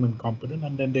peri-urban settlement component,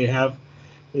 and then they have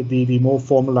the more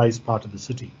formalized part of the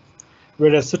city.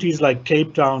 Whereas cities like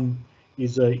Cape Town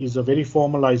is a very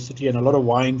formalized city and a lot of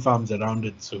wine farms around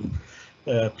it. So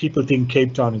people think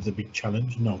Cape Town is a big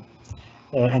challenge. No.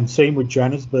 And same with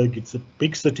Johannesburg. It's a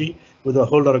big city with a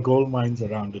whole lot of gold mines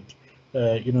around it.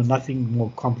 Nothing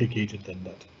more complicated than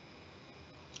that.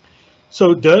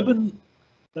 So Durban,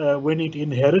 when it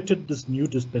inherited this new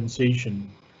dispensation,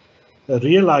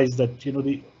 realized that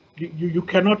you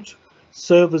cannot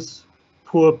service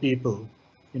poor people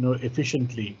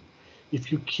efficiently if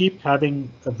you keep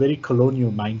having a very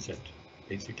colonial mindset.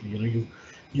 Basically,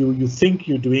 you think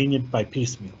you're doing it by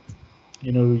piecemeal.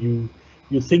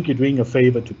 You think you're doing a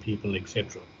favor to people,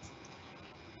 etc.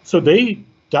 So they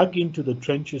dug into the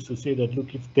trenches to say that,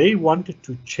 look, if they wanted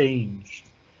to change,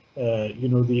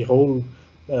 the whole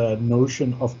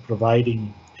notion of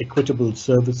providing equitable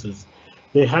services,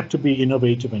 they had to be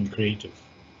innovative and creative,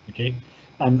 okay?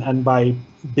 And by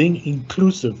being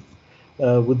inclusive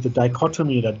with the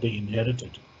dichotomy that they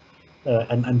inherited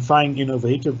and find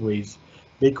innovative ways,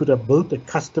 they could have built a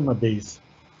customer base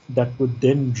that would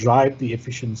then drive the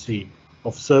efficiency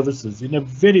of services in a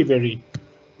very, very,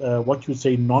 what you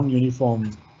say,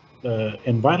 non-uniform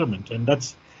environment. And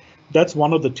that's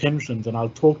one of the tensions, and I'll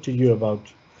talk to you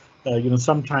about,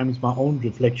 sometimes my own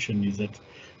reflection is that,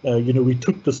 we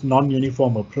took this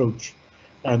non-uniform approach,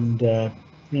 and,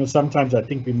 sometimes I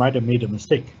think we might have made a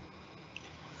mistake.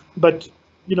 But,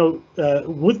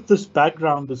 with this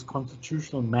background, this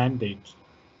constitutional mandate,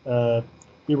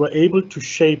 we were able to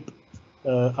shape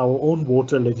our own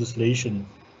water legislation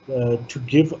to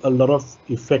give a lot of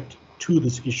effect to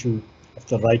this issue of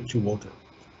the right to water.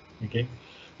 Okay,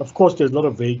 of course, there's a lot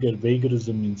of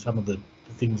vagarism in some of the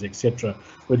things, etc.,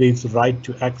 whether it's right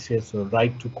to access or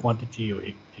right to quantity or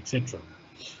etc.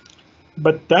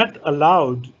 But that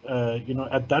allowed,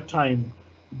 at that time,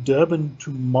 Durban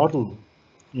to model,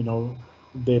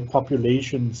 their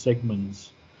population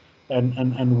segments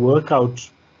and work out,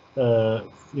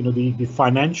 the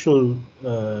financial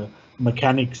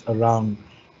mechanics around,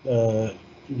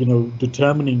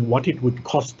 determining what it would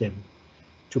cost them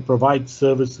to provide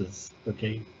services,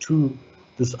 okay, to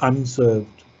this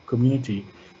unserved community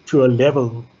to a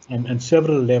level and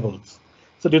several levels.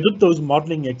 So they did those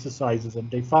modeling exercises and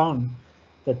they found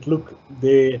that, look,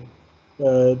 their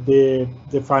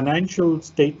financial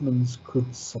statements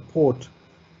could support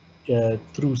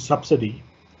through subsidy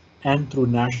and through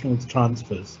national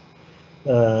transfers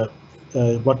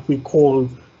what we call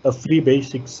a free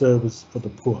basic service for the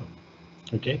poor.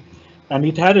 Okay, and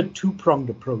it had a two-pronged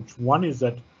approach. One is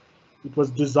that it was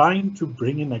designed to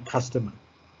bring in a customer,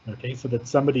 okay, so that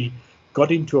somebody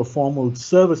got into a formal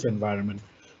service environment,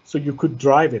 so you could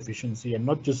drive efficiency and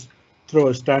not just throw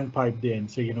a standpipe there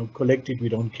and say, collect it, we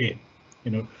don't care.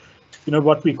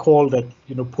 What we call that,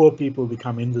 poor people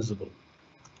become invisible.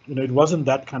 It wasn't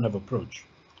that kind of approach.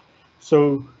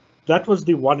 So that was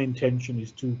the one intention,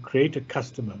 is to create a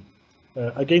customer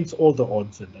against all the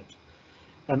odds in that.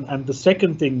 And the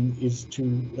second thing is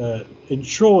to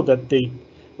ensure that they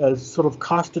sort of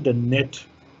casted a net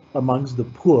amongst the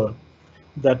poor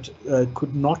that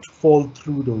could not fall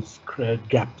through those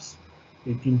gaps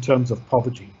in terms of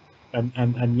poverty and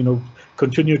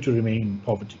continue to remain in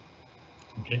poverty.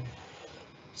 Okay,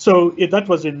 so that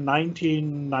was in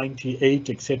 1998,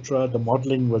 etc. The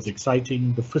modeling was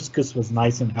exciting. The fiscus was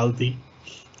nice and healthy,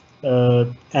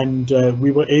 and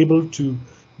we were able to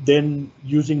then,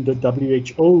 using the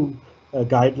WHO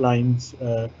guidelines,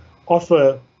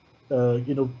 offer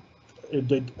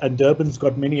and Durban's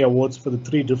got many awards for the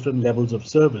 3 different levels of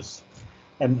service.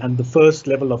 And the first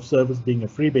level of service being a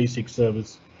free basic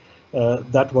service,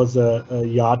 that was a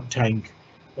yard tank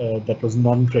that was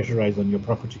non-pressurized on your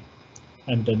property.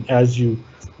 And then as you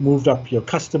moved up your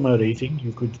customer rating,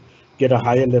 you could get a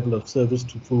higher level of service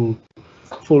to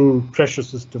full pressure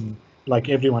system like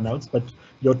everyone else, but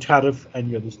your tariff and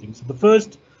your this thing. So the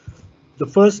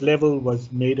first level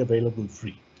was made available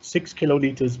free, 6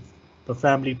 kiloliters per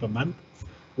family per month,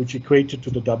 which equated to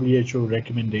the WHO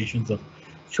recommendations of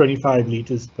 25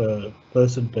 liters per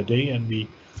person per day, and we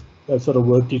sort of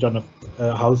worked it on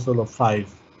a household of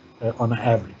 5 on an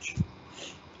average.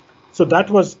 So that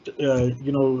was,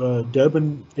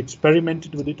 Durban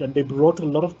experimented with it, and they brought a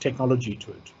lot of technology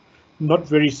to it. Not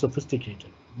very sophisticated,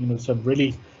 some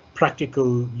really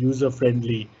practical,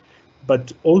 user-friendly,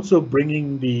 but also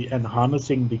bringing and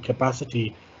harnessing the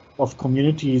capacity of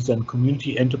communities and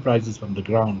community enterprises from the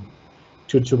ground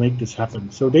to make this happen.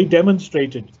 So they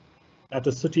demonstrated at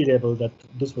a city level that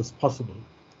this was possible,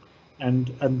 and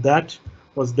that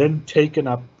was then taken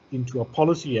up into a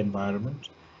policy environment,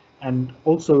 and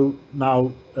also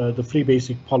now the free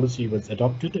basic policy was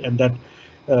adopted, and that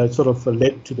sort of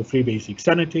led to the free basic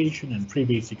sanitation and free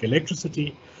basic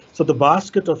electricity. So the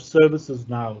basket of services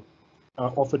now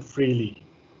are offered freely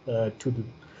to the.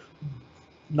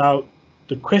 Now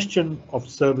the question of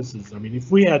services, I mean,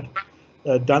 if we had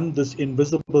done this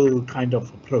invisible kind of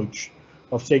approach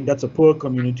of saying that's a poor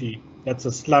community, that's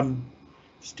a slum,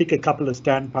 stick a couple of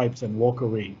standpipes and walk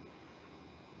away,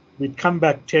 we'd come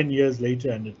back 10 years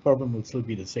later and the problem will still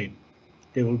be the same.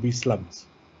 There will be slums.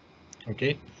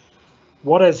 Okay.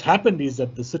 What has happened is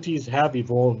that the cities have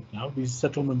evolved now. These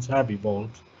settlements have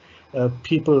evolved.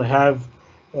 People have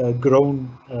grown,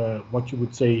 what you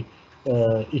would say,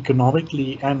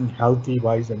 economically and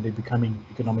healthy-wise, and they're becoming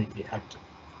economically active.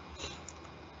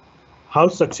 How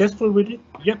successful with it?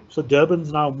 Yep. So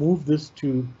Durban's now moved this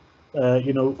to,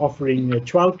 offering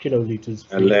 12 kiloliters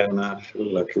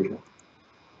free.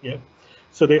 Yeah.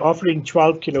 So they're offering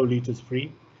 12 kiloliters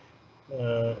free.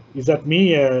 Is that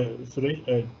me,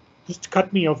 Suresh? Just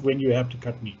cut me off when you have to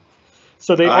cut me.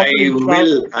 So they. I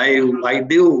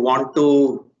do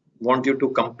want you to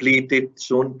complete it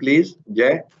soon, please,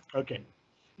 Jay. Okay.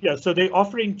 Yeah. So they're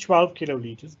offering 12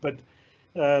 kiloliters, but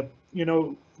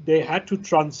they had to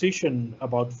transition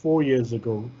about 4 years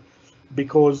ago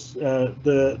because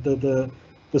the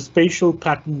spatial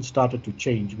pattern started to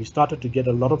change. We started to get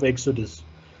a lot of exodus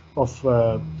of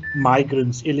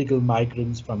migrants, illegal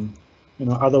migrants from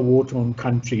other war-torn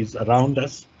countries around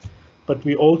us, but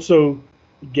we also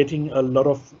getting a lot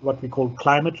of what we call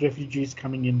climate refugees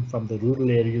coming in from the rural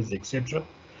areas, etc.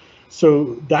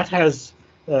 So that has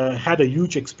had a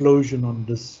huge explosion on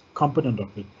this component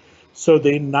of it. So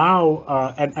they now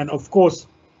and of course,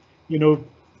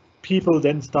 people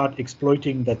then start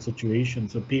exploiting that situation.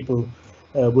 So people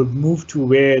will move to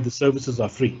where the services are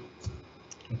free.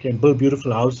 Okay, and build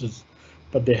beautiful houses,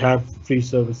 but they have free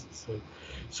services.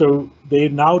 So they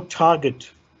now target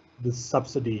this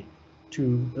subsidy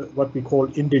to what we call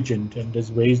indigent, and there's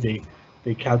ways they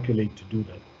calculate to do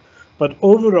that. But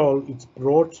overall, it's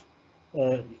brought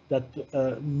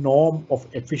that norm of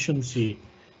efficiency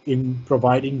in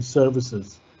providing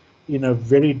services in a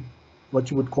very, what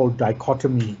you would call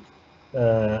dichotomy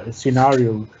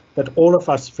scenario that all of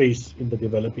us face in the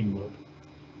developing world.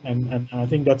 And I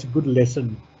think that's a good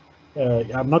lesson.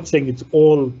 I'm not saying it's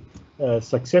all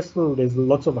successful. There's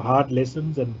lots of hard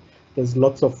lessons and there's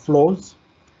lots of flaws,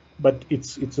 but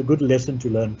it's a good lesson to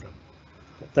learn from.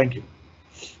 Thank you.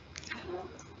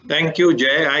 Thank you,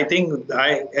 Jay. I think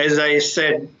as I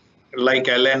said, like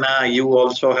Elena, you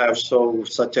also have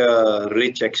such a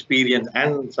rich experience,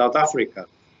 and South Africa.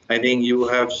 I think you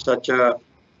have such a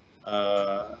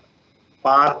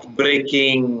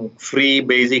path-breaking free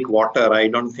basic water. I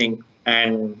don't think,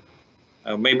 and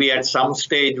maybe at some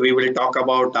stage we will talk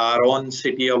about our own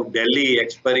city of Delhi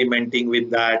experimenting with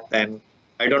that. And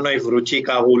I don't know if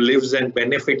Ruchika, who lives and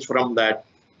benefits from that,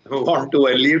 want to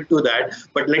allude to that.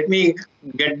 But let me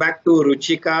get back to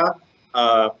Ruchika,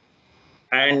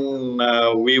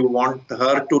 and we want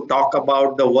her to talk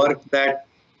about the work that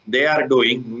they are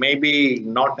doing. Maybe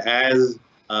not as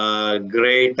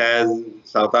great as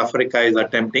South Africa is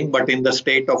attempting, but in the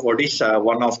state of Odisha,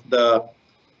 one of the,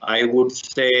 I would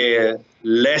say,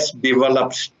 less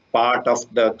developed part of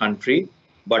the country,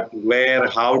 but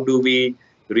how do we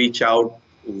reach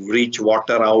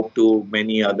water out to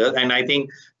many others? And I think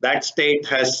that state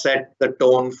has set the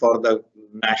tone for the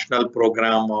national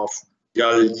program of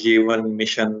Jal Jeevan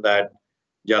mission that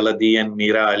Jaladhi and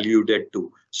Meera alluded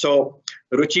to. So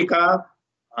Ruchika,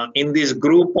 in this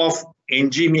group of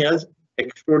engineers,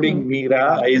 excluding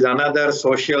Meera, is another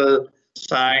social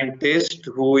scientist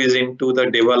who is into the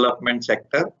development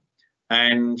sector,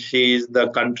 and she is the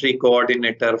country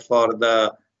coordinator for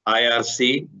the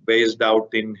IRC based out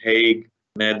in Hague,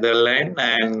 Netherlands,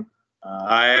 and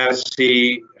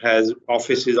IRC has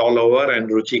offices all over, and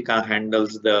Ruchika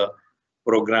handles the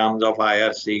programs of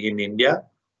IRC in India.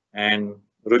 And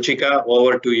Ruchika,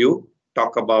 over to you.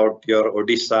 Talk about your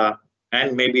Odisha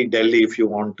and maybe Delhi if you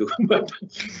want to. But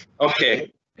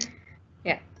okay.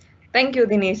 Yeah, thank you,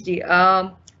 Dinesh ji.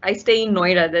 I stay in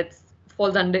Noida. That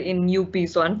falls under in UP.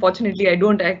 So unfortunately, I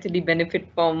don't actually benefit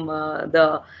from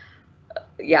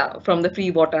from the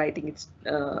free water. I think it's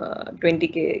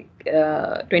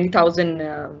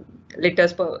 20,000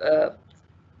 liters per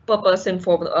person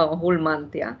for a whole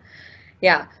month.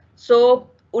 Yeah. So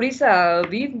Odisha,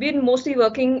 we've been mostly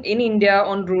working in India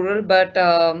on rural, but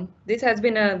this has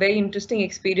been a very interesting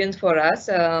experience for us.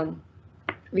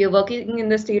 We are working in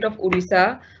the state of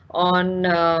Odisha on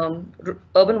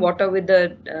urban water with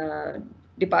the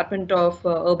Department of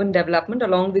Urban Development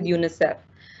along with UNICEF.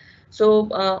 So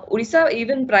Odisha,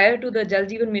 even prior to the Jal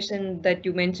Jeevan mission that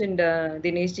you mentioned,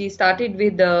 Dinesh ji, started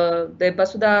with the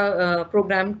Basudha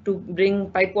program to bring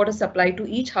pipe water supply to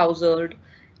each household,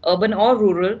 urban or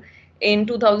rural, in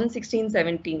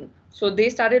 2016-17. So they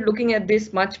started looking at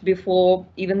this much before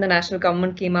even the national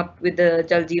government came up with the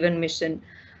Jal Jeevan mission.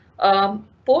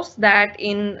 Post that,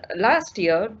 in last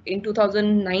year, in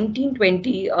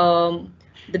 2019-20,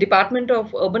 the Department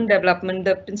of Urban Development,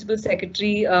 the Principal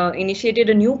Secretary, initiated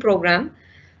a new program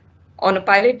on a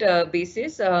pilot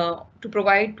basis to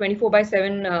provide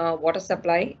 24/7 water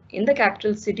supply in the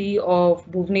capital city of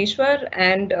Bhubaneswar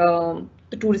and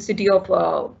the tourist city of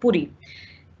Puri,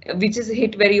 which is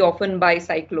hit very often by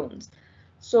cyclones.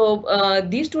 So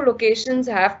these two locations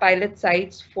have pilot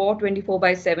sites for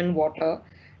 24/7 water.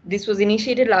 This was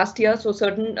initiated last year, so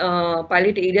certain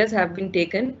pilot areas have been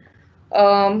taken.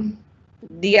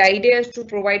 The idea is to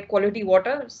provide quality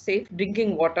water, safe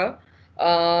drinking water,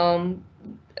 and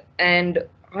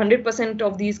 100%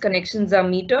 of these connections are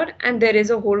metered, and there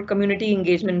is a whole community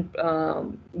engagement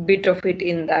bit of it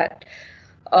in that.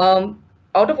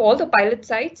 Out of all the pilot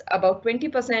sites, about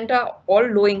 20% are all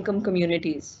low-income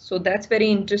communities. So that's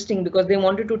very interesting because they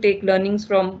wanted to take learnings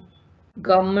from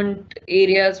government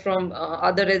areas, from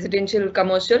other residential,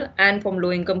 commercial, and from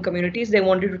low-income communities. They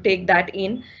wanted to take that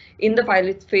in the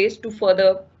pilot phase to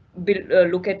further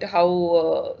look at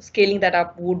how scaling that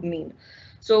up would mean.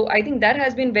 So I think that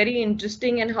has been very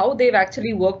interesting, and how they've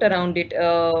actually worked around it.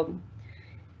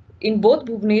 In both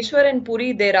Bhubaneswar and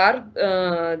Puri, there are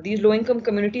these low-income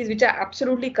communities which are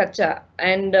absolutely kacha,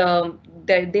 and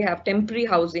they have temporary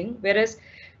housing, whereas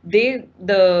the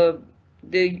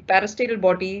parastatal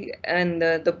body and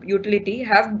the utility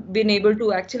have been able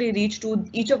to actually reach to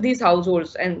each of these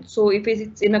households. And so if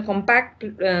it's in a compact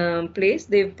place,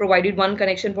 they've provided one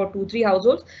connection for 2-3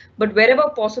 households, but wherever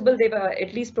possible, they've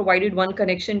at least provided one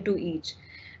connection to each.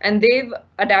 And they've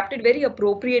adapted very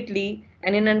appropriately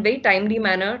and in a very timely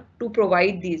manner to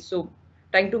provide these. So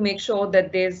trying to make sure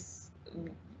that there's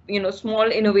small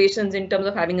innovations in terms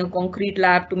of having a concrete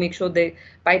lab to make sure the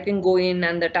pipe can go in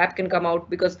and the tap can come out,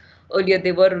 because earlier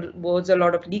there was a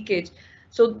lot of leakage.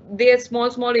 So there are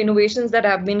small innovations that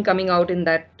have been coming out in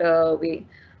that way.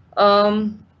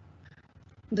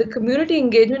 The community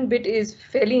engagement bit is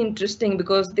fairly interesting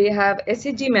because they have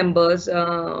SHG members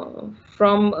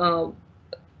from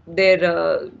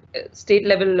their state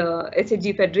level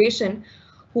SHG federation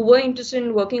who were interested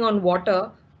in working on water,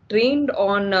 trained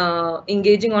on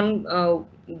engaging on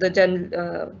the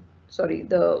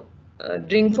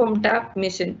drink from tap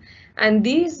mission. And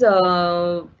these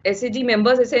SHG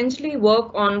members essentially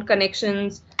work on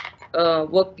connections,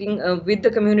 working with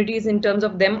the communities in terms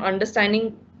of them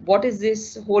understanding what is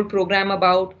this whole program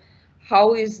about,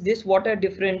 how is this water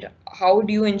different, how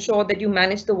do you ensure that you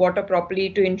manage the water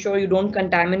properly to ensure you don't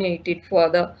contaminate it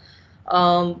further,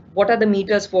 what are the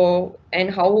meters for, and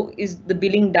how is the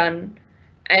billing done,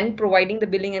 and providing the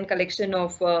billing and collection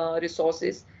of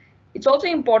resources. It's also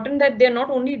important that they're not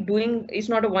only doing, it's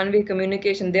not a one-way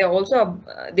communication, they also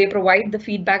they provide the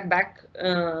feedback back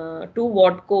to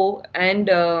WATCO and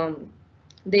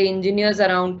the engineers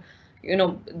around.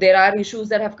 There are issues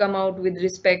that have come out with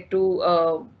respect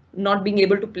to not being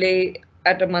able to play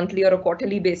at a monthly or a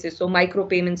quarterly basis, so micro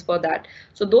payments for that.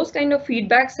 So those kind of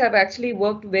feedbacks have actually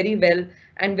worked very well,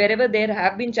 and wherever there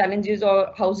have been challenges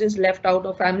or houses left out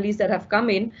or families that have come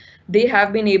in, they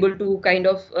have been able to kind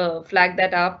of flag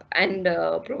that up and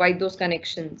provide those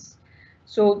connections.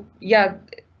 So yeah,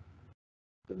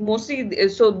 mostly,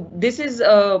 so this is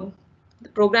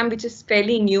program which is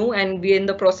fairly new, and we're in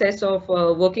the process of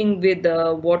working with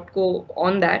Watco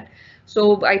on that.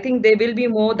 So I think there will be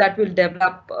more that will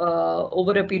develop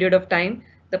over a period of time.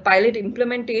 The pilot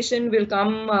implementation will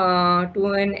come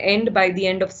to an end by the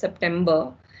end of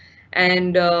September,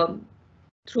 and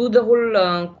through the whole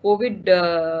COVID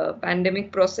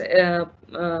pandemic process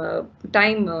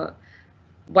time,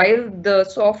 while the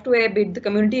software bit, the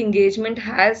community engagement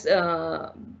has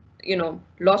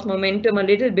lost momentum a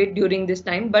little bit during this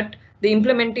time, but the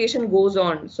implementation goes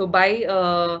on. So by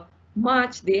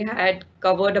March, they had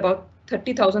covered about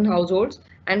 30,000 households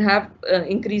and have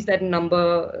increased that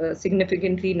number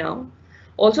significantly now.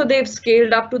 Also, they've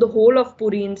scaled up to the whole of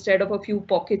Puri instead of a few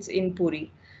pockets in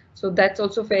Puri. So that's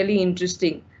also fairly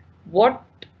interesting. What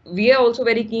we are also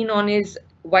very keen on is,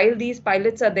 while these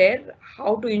pilots are there,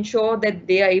 how to ensure that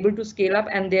they are able to scale up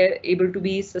and they're able to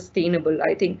be sustainable.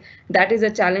 I think that is a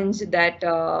challenge that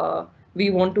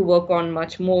we want to work on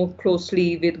much more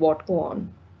closely with Watco on.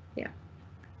 Yeah.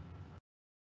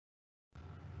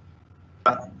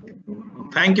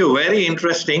 Thank you. Very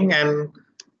interesting. And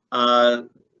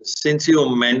since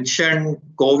you mentioned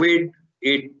COVID,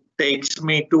 it takes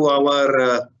me to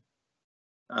our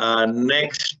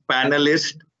next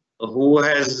panelist, who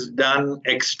has done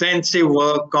extensive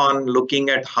work on looking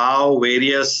at how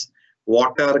various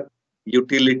water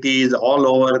utilities all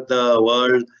over the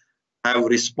world have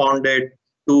responded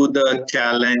to the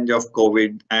challenge of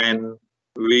COVID. And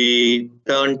we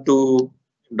turn to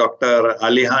Dr.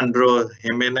 Alejandro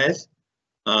Jimenez.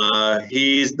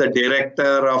 He is the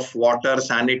Director of Water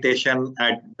Sanitation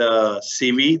at the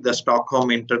SIWI, the Stockholm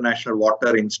International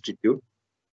Water Institute.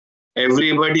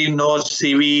 Everybody knows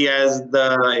SIWI as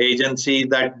the agency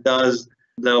that does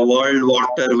the World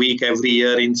Water Week every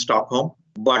year in Stockholm.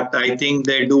 But I think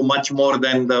they do much more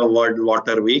than the World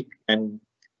Water Week. And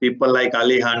people like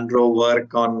Alejandro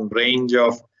work on range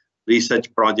of research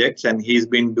projects. And he's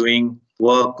been doing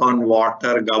work on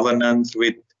water governance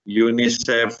with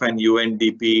UNICEF and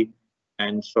UNDP.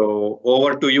 And so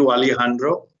over to you,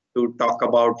 Alejandro, to talk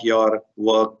about your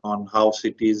work on how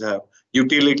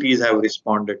utilities have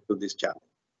responded to this challenge.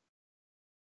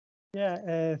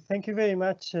 Yeah, thank you very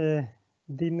much,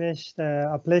 Dinesh.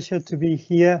 A pleasure to be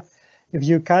here. If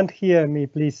you can't hear me,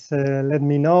 please let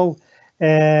me know.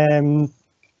 Thank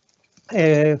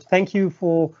you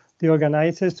for the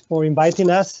organizers for inviting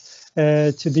us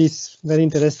to this very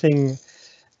interesting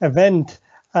event.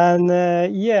 And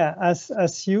yeah,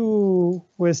 as you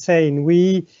were saying,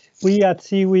 we at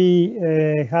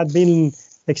CEPT had been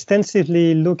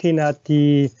extensively looking at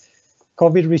the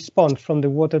COVID response from the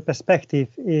water perspective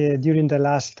during the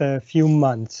last few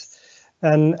months.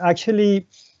 And actually,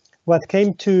 what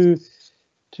came to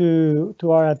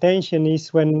our attention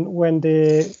is when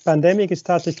the pandemic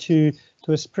started to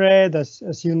spread.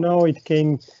 As you know, it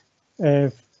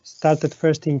started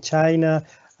first in China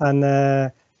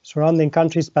and surrounding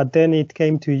countries, but then it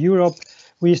came to Europe.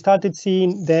 We started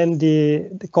seeing then the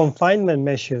confinement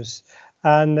measures,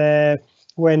 and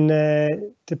when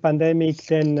the pandemic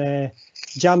then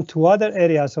jumped to other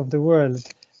areas of the world,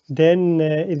 then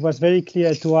it was very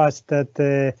clear to us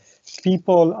that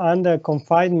people under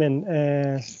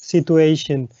confinement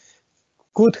situation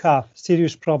could have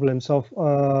serious problems of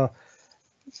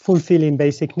fulfilling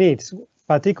basic needs,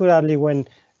 particularly when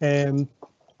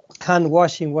hand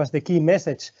washing was the key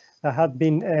message that had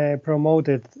been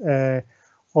promoted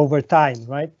over time,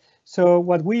 right? So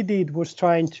what we did was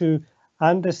trying to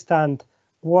understand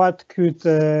what could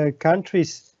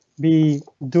countries be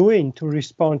doing to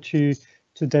respond to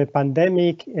the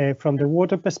pandemic from the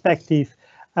water perspective,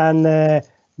 and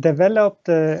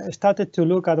started to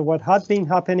look at what had been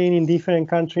happening in different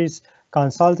countries,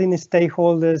 consulting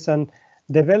stakeholders and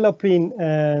developing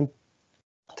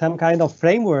some kind of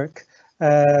framework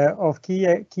of key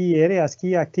areas,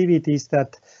 key activities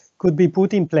that could be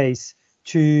put in place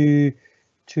to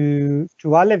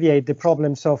alleviate the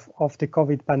problems of the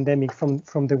COVID pandemic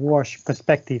from the WASH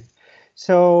perspective.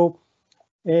 So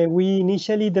we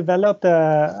initially developed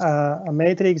a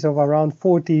matrix of around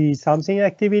 40-something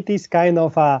activities, kind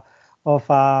of a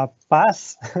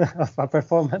PAS, of a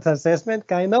performance assessment,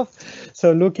 kind of.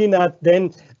 So looking at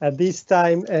then at this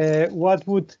time, what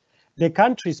would the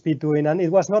countries be doing? And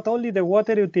it was not only the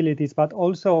water utilities, but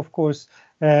also, of course,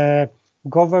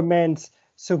 governments,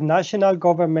 subnational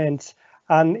governments,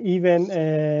 and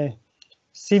even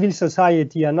civil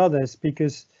society and others,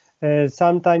 because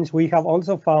sometimes we have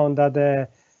also found that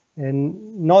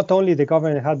not only the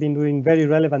government have been doing very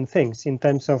relevant things in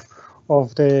terms of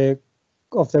the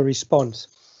response.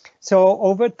 So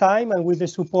over time, and with the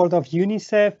support of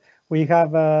UNICEF, we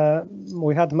had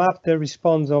mapped the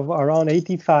response of around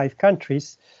 85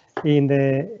 countries in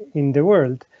the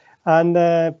world, and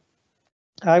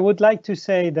I would like to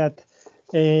say that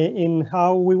in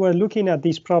how we were looking at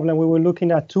this problem, we were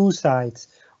looking at two sides.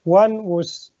 One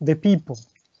was the people.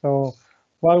 So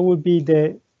what would be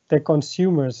the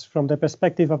consumers, from the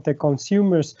perspective of the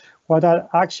consumers, what are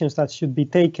actions that should be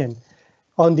taken?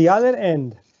 On the other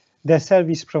end, the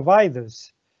service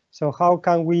providers. So how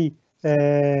can we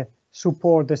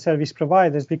support the service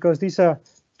providers? Because these are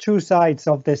two sides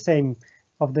of the same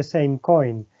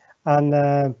coin. And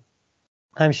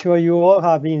I'm sure you all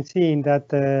have been seeing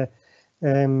that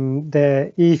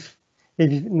if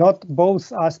not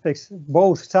both aspects,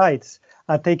 both sides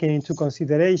are taken into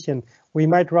consideration, we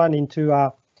might run into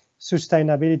a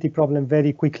sustainability problem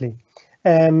very quickly.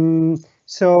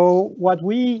 So what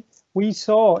we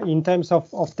saw in terms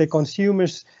of the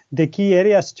consumers, the key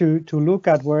areas to look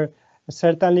at were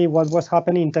certainly what was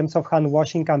happening in terms of hand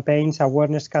washing campaigns,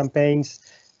 awareness campaigns,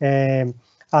 and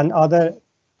other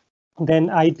then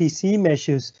IPC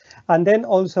measures. And then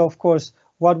also, of course,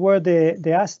 what were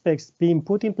the aspects being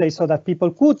put in place so that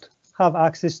people could have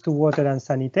access to water and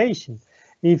sanitation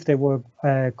if they were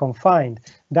confined.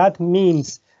 That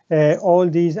means all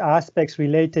these aspects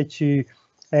related to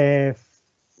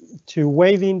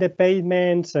waiving the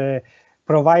payments,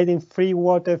 providing free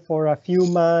water for a few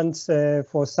months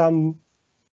for some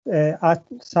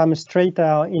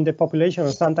strata in the population,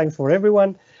 or sometimes for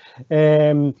everyone,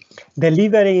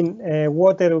 delivering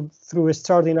water through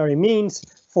extraordinary means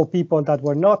for people that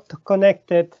were not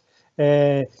connected,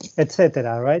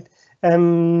 etc. Right?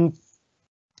 Then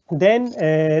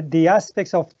the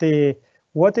aspects of the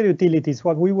water utilities,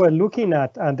 what we were looking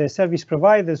at, and the service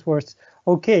providers was,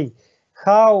 okay,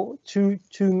 how two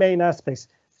main aspects.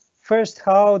 First,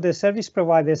 how the service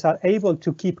providers are able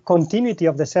to keep continuity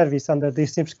of the service under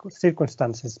these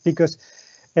circumstances, because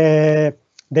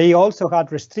they also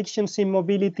had restrictions in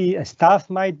mobility. Staff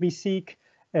might be sick.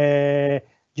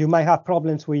 You might have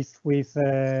problems with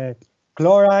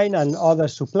chlorine and other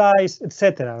supplies,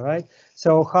 etc. Right?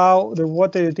 So how the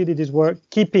water utilities were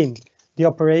keeping the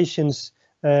operations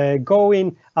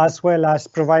going, as well as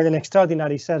providing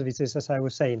extraordinary services, as I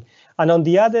was saying. And on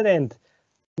the other end,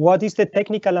 what is the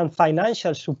technical and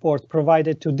financial support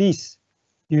provided to these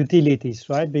utilities,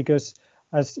 right? Because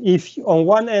as if on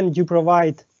one end you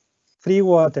provide free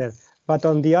water, but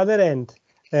on the other end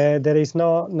there is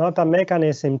not a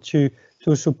mechanism to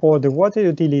support the water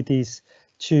utilities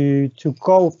to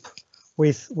cope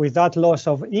with that loss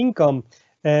of income,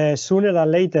 sooner or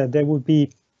later there would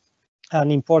be an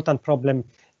important problem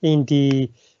in the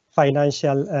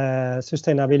financial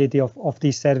sustainability of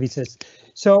these services.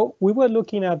 So we were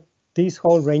looking at this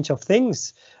whole range of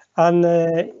things, and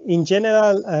in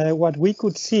general what we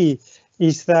could see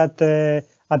is that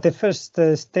at the first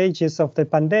stages of the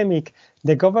pandemic,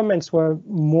 the governments were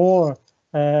more,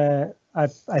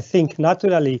 I think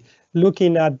naturally,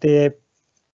 looking at the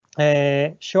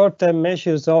short-term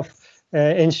measures of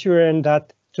ensuring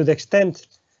that, to the extent,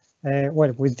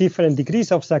 well, with different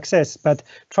degrees of success, but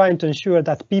trying to ensure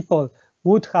that people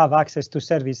would have access to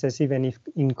services even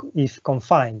if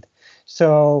confined.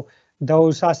 So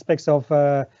those aspects of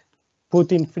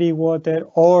putting free water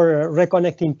or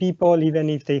reconnecting people, even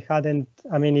if they hadn't,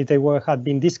 I mean, if they had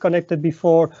been disconnected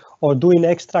before, or doing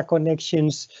extra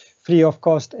connections free of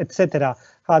cost, etc.,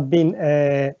 had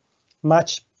been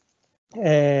much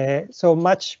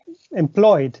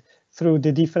employed through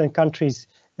the different countries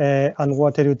and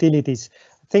water utilities.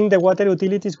 I think the water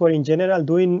utilities were in general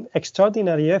doing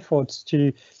extraordinary efforts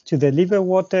to deliver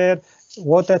water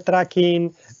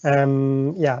tracking,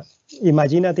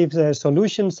 imaginative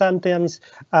solutions sometimes,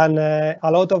 and a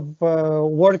lot of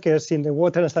workers in the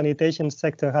water and sanitation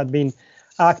sector had been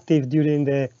active during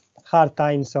the hard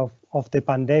times of the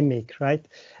pandemic, right?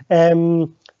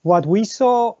 What we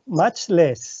saw much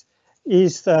less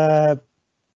is the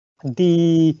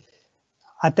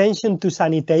attention to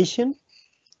sanitation,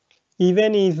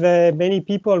 even if many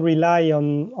people rely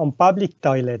on public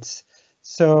toilets.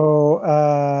 So,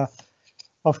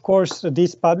 of course,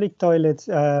 these public toilets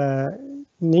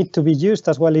need to be used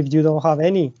as well if you don't have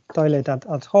any toilet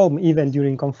at home, even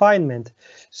during confinement.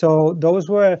 So those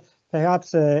were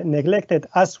perhaps neglected,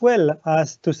 as well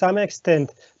as, to some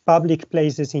extent, public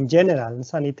places in general, and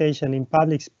sanitation in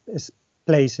public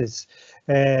places,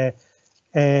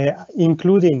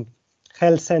 including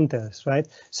health centers, right?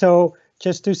 So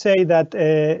just to say that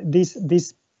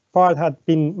this part had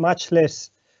been much less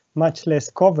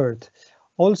covered.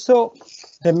 Also,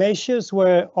 the measures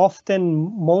were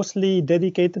often mostly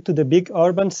dedicated to the big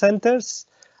urban centers,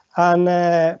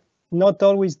 and not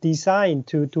always designed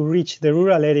to reach the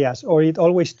rural areas, or it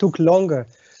always took longer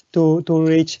to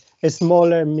reach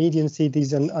smaller, medium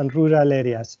cities and rural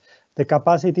areas. The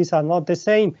capacities are not the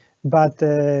same, but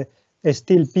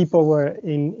still people were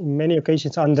in many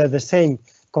occasions under the same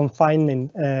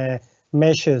confinement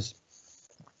measures.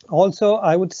 Also,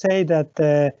 I would say that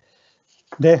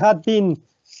there had been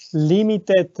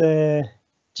limited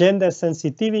gender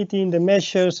sensitivity in the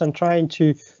measures and trying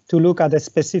to look at the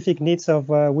specific needs of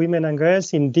women and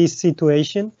girls in this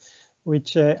situation,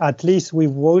 which at least we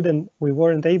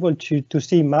weren't able to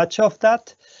see much of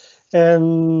that.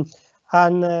 And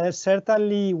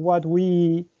certainly what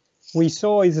we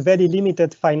saw is very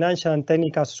limited financial and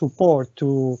technical support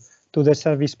to the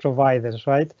service providers,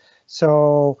 right?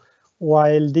 So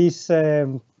while this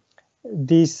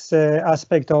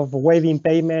aspect of waiving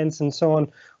payments and so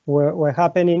on were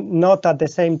happening, not at the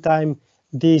same time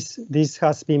this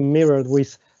has been mirrored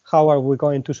with how are we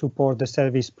going to support the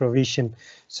service provision.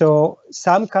 So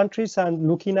some countries are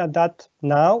looking at that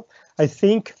now. I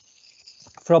think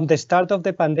from the start of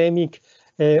the pandemic,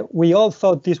 we all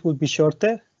thought this would be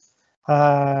shorter,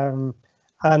 and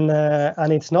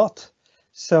it's not.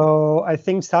 So I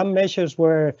think some measures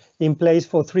were in place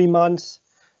for 3 months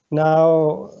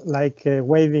now, like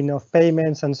waiving of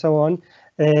payments and so on.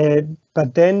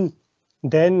 But then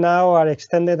now are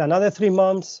extended another 3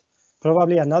 months,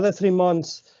 probably another 3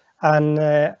 months,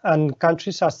 and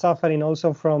countries are suffering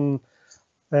also from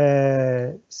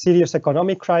serious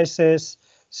economic crisis.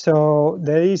 So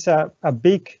there is a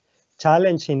big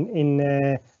challenge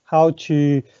in how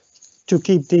to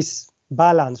keep this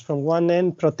balance, from one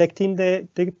end protecting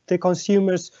the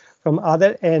consumers, from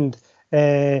other end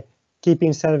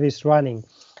keeping service running.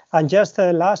 And just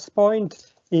the last point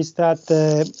is that,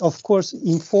 of course,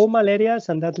 informal areas,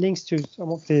 and that links to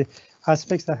some of the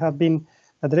aspects that have been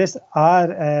addressed,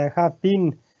 have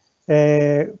been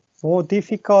more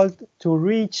difficult to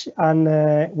reach, and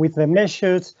with the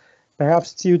measures,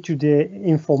 perhaps due to the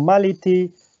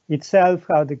informality itself,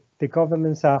 how the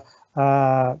governments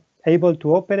are able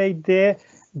to operate there.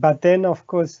 But then, of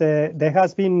course, there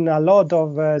has been a lot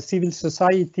of civil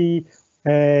society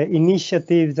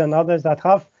initiatives and others that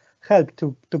have helped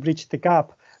to bridge the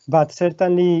gap. But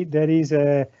certainly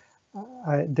there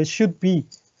should be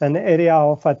an area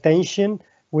of attention,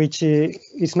 which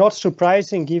is not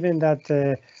surprising given that,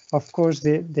 of course,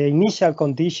 the initial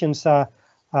conditions has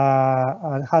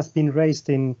been raised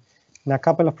in a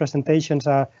couple of presentations,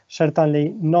 are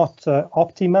certainly not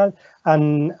optimal,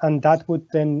 and that would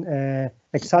then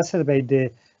exacerbate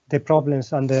the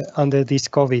problems under this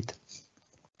COVID.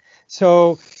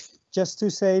 So just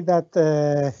to say that,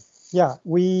 yeah,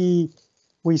 we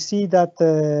see that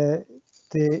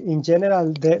in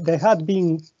general there had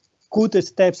been good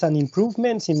steps and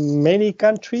improvements in many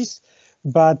countries,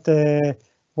 but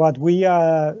what we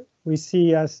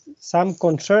see as some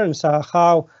concerns are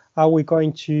how are we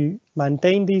going to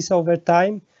maintain this over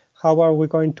time? How are we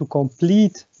going to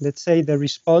complete, let's say, the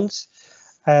response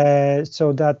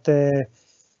so that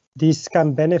this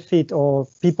can benefit or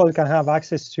people can have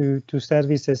access to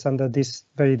services under these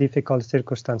very difficult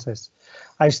circumstances?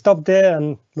 I stop there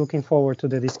and looking forward to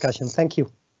the discussion. Thank you.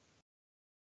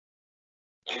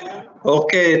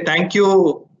 Okay, thank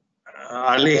you,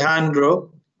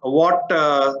 Alejandro. What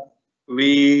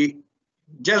we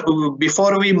just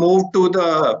before we move to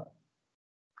the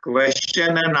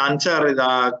question and answer,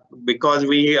 because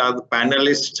we the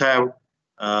panelists have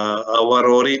our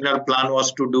original plan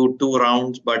was to do 2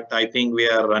 rounds, but I think we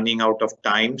are running out of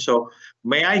time. So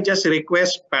may I just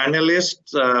request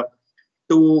panelists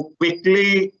to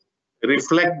quickly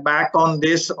reflect back on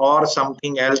this or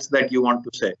something else that you want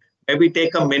to say? Maybe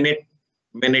take a minute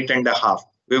and a half.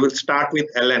 We will start with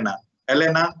Elena.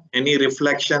 Elena, any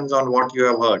reflections on what you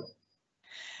have heard?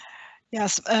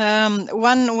 Yes,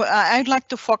 I'd like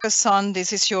to focus on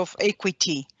this issue of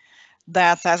equity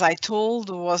that, as I told,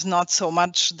 was not so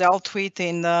much dealt with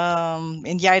in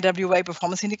the IWA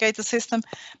performance indicator system,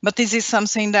 but this is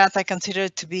something that I consider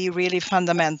to be really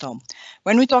fundamental.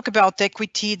 When we talk about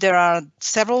equity, there are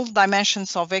several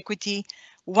dimensions of equity.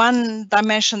 One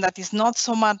dimension that is not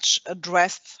so much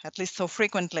addressed, at least so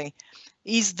frequently,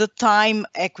 is the time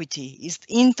equity, is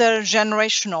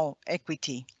intergenerational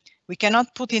equity. We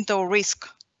cannot put into risk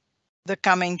the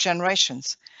coming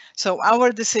generations. So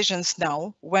our decisions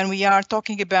now, when we are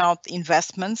talking about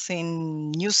investments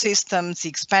in new systems,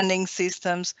 expanding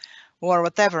systems, or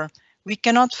whatever, we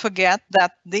cannot forget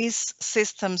that these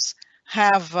systems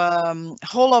have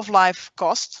whole of life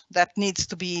cost that needs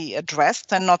to be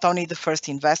addressed, and not only the first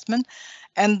investment.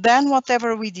 And then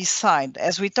whatever we decide,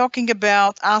 as we're talking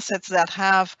about assets that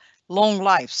have long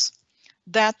lives,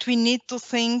 that we need to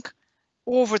think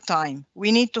over time.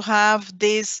 We need to have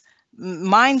this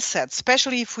mindset,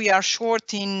 especially if we are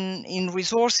short in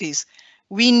resources.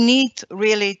 We need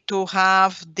really to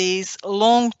have this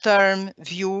long-term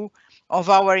view of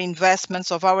our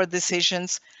investments, of our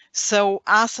decisions. So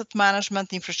asset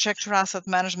management, infrastructure asset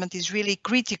management is really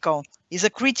critical, is a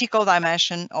critical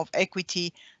dimension of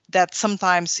equity that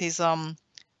sometimes is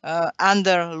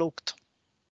underlooked.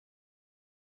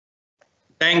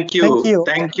 Thank you.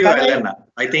 Thank you, Elena.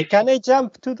 Can I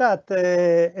jump to that,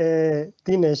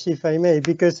 Dinesh, if I may?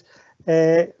 Because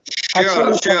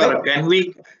sure. Can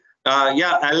we?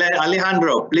 Yeah,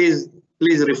 Alejandro, please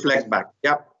reflect back.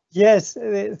 Yeah. Yes,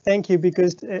 thank you.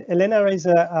 Because Elena raised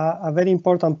a very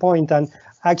important point, and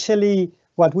actually,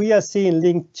 what we are seeing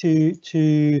linked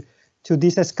to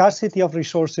this scarcity of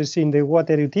resources in the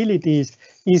water utilities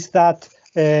is that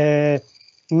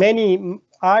many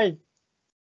are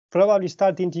probably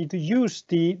starting to use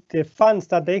the funds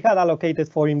that they had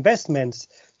allocated for investments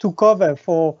to cover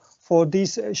for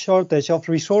this shortage of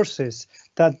resources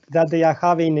that they are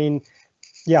having in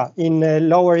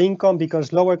lower income,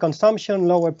 because lower consumption,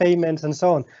 lower payments, and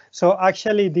so on. So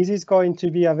actually, this is going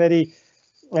to be a very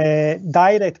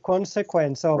direct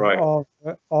consequence of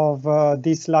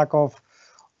this lack of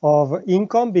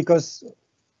income, because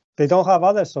they don't have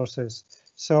other sources.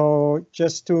 So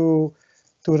just to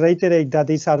reiterate that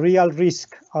it's a real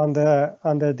risk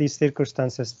under these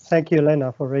circumstances. Thank you,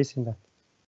 Elena, for raising that.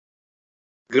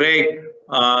 Great.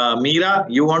 Meera,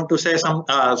 you want to say some,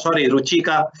 sorry,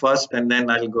 Ruchika first, and then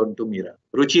I'll go to Meera.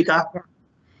 Ruchika?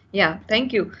 Yeah,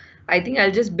 thank you. I think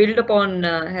I'll just build upon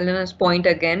Helena's point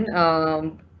again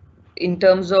in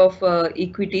terms of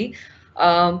equity.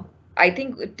 I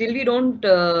think till we don't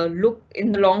look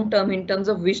in the long term in terms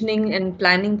of visioning and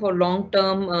planning for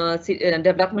long-term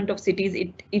development of cities,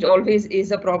 it always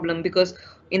is a problem, because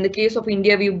in the case of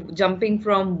India, we're jumping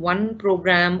from one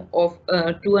program of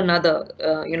to another,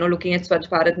 looking at Swachh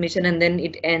Bharat Mission, and then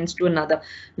it ends to another.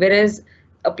 Whereas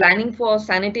planning for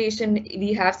sanitation,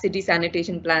 we have city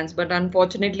sanitation plans, but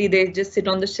unfortunately they just sit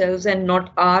on the shelves and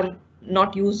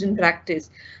not used in practice.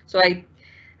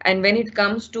 And when it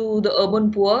comes to the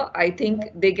urban poor, I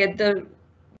think they get the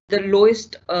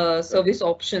lowest service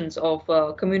options of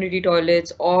community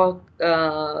toilets or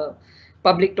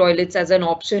public toilets as an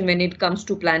option when it comes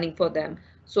to planning for them.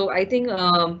 So I think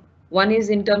one is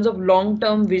in terms of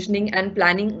long-term visioning and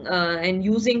planning and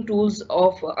using tools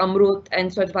of Amrut and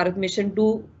Swachh Bharat Mission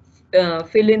to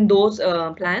fill in those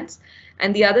plans.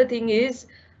 And the other thing is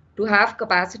to have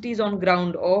capacities on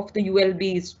ground of the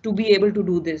ULBs to be able to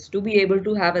do this, to be able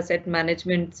to have asset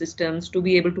management systems, to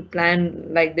be able to plan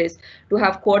like this, to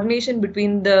have coordination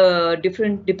between the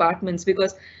different departments,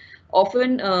 because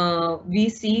often we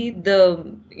see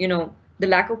the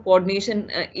lack of coordination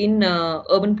in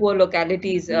urban poor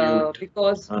localities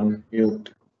because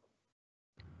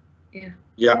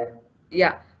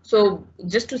yeah. So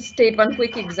just to state one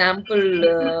quick example,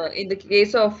 in the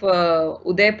case of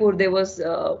Udaipur, there was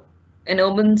an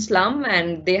urban slum,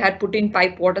 and they had put in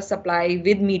pipe water supply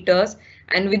with meters,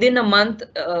 and within a month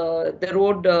the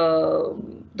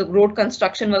road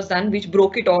construction was done, which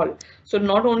broke it all. So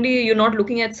not only you're not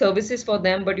looking at services for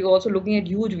them, but you're also looking at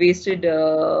huge wasted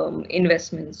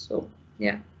investments. So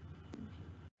yeah.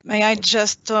 May I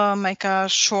just make a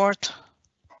short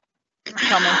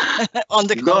comment on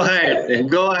the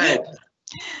Go ahead.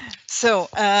 So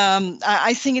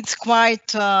I think it's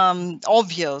quite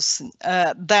obvious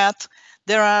that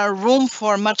there are room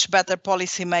for much better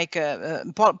policies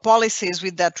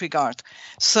with that regard.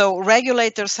 So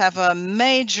regulators have a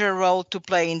major role to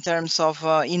play in terms of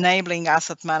enabling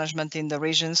asset management in the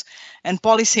regions, and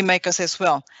policymakers as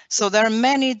well. So there are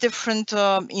many different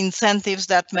incentives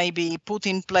that may be put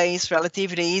in place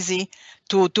relatively easy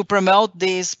to promote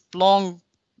this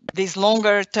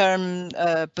longer term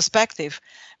perspective.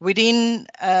 Within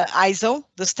ISO,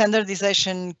 the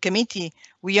Standardization Committee,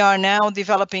 we are now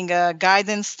developing a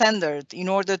guidance standard in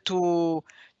order to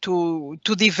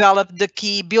develop the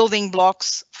key building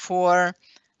blocks for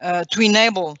to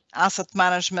enable asset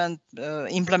management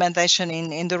implementation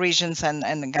in the regions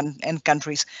and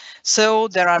countries. So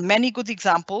there are many good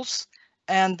examples,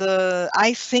 and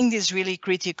I think it's really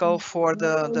critical for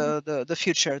the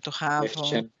future to have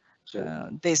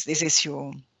this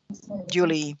issue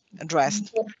duly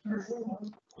addressed.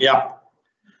 Yeah.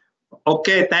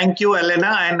 Okay, thank you,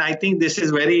 Elena. And I think this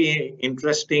is very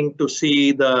interesting to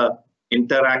see the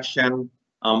interaction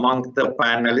among the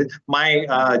panelists.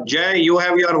 Jay, you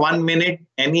have your 1 minute.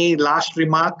 Any last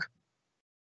remark?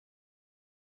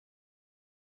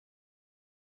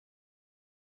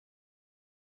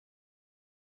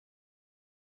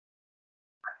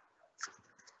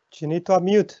 You need to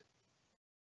unmute.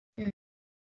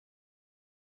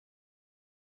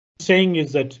 Saying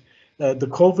is that the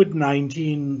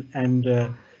COVID-19 and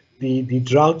the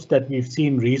droughts that we've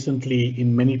seen recently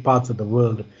in many parts of the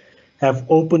world have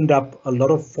opened up a lot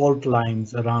of fault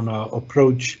lines around our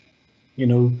approach,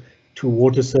 to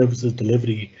water services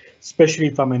delivery, especially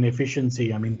from an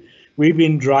efficiency. I mean, we've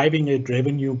been driving a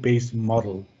revenue-based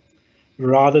model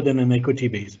rather than an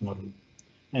equity-based model.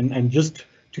 And just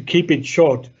to keep it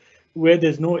short, where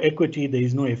there's no equity, there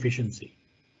is no efficiency.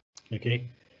 Okay,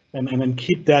 and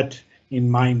keep that in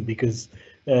mind, because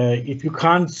if you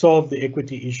can't solve the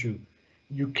equity issue,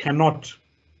 you cannot,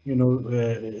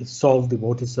 solve the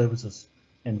water services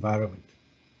environment.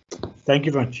 Thank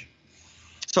you very much.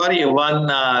 Sorry, one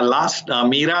last,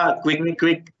 Meera,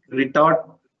 quick retort.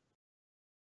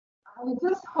 I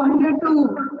just wanted to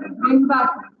bring back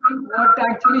what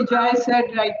actually Jai said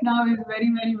right now is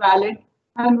very, very valid.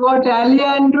 And what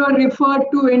Alejandro referred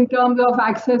to in terms of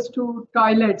access to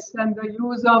toilets and the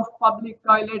use of public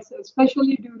toilets,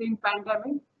 especially during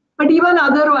pandemic, but even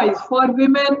otherwise for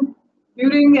women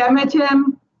during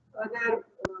MHM, their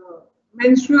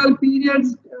menstrual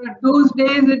periods, those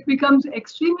days it becomes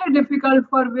extremely difficult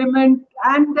for women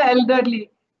and the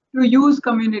elderly to use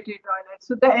community toilets.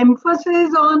 So the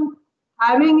emphasis on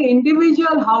having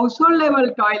individual household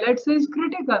level toilets is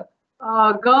critical.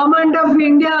 Government of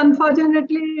India,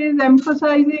 unfortunately, is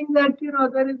emphasizing that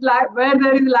there is where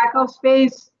there is lack of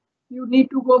space, you need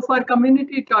to go for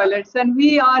community toilets. And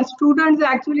our students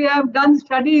actually have done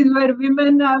studies where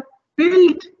women have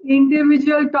built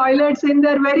individual toilets in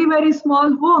their very, very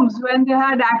small homes when they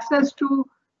had access to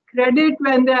credit,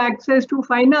 when they had access to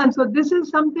finance. So this is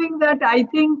something that I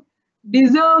think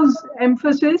deserves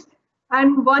emphasis.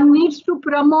 And one needs to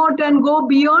promote and go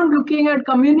beyond looking at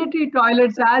community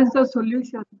toilets as the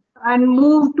solution and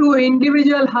move to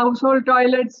individual household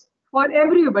toilets for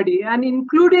everybody, and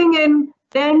including in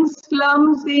dense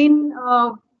slums in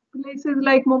places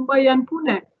like Mumbai and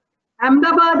Pune.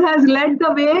 Ahmedabad has led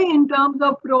the way in terms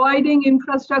of providing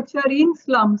infrastructure in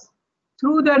slums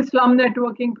through their slum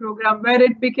networking program, where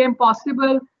it became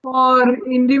possible for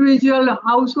individual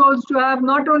households to have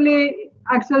not only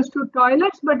access to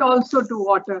toilets, but also to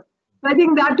water. I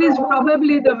think that is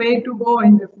probably the way to go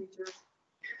in the future.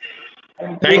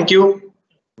 Thank you.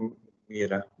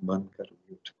 Meera,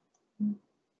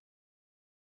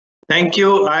 thank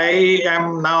you. I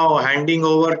am now handing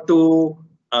over to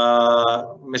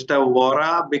Mr.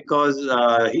 Vora, because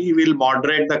he will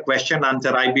moderate the question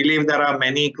answer. I believe there are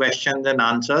many questions and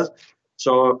answers.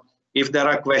 So if there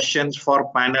are questions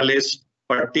for panelists,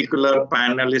 particular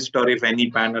panelist, or if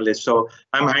any panelist. So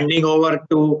I'm handing over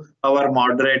to our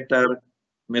moderator,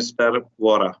 Mr.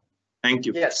 Vora. Thank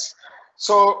you. Yes.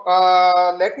 So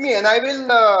let me, and I will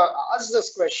ask these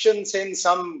questions in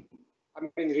some,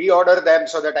 reorder them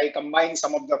so that I combine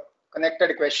some of the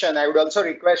connected question. I would also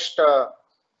request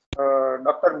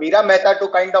Dr. Meera Mehta to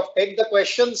kind of take the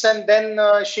questions, and then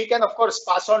she can of course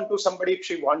pass on to somebody if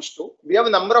she wants to. We have a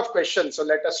number of questions, so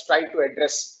let us try to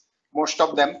address most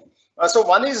of them. So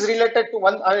one is related to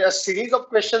a series of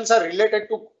questions are related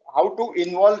to how to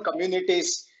involve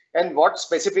communities and what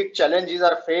specific challenges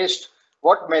are faced,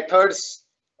 what methods,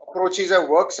 approaches have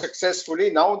worked successfully.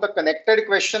 Now the connected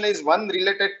question is one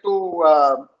related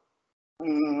to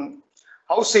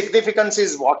how significant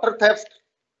is water theft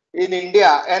in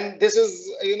India, and this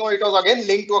is, it was again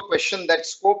linked to a question that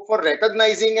scope for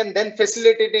recognizing and then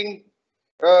facilitating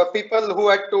people who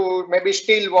had to maybe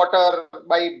steal water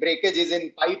by breakages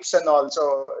in pipes and all.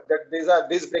 So that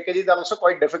these breakages are also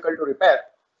quite difficult to repair.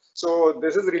 So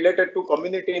this is related to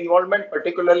community involvement,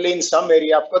 particularly in some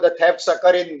area. Of course, the thefts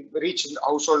occur in rich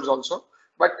households also,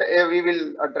 but we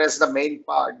will address the main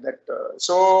part. That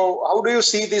so how do you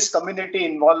see this community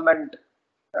involvement,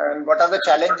 and what are the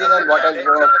challenges and what has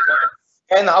worked,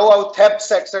 and how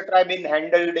thefts etc. have been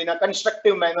handled in a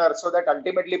constructive manner so that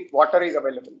ultimately water is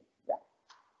available? Yeah.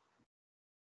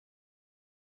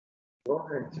 Go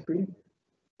ahead, please.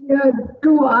 Yeah,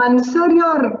 to answer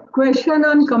your question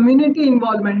on community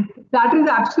involvement, that is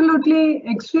absolutely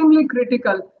extremely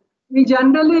critical. We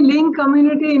generally link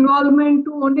community involvement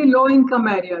to only low-income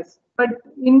areas, but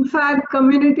in fact,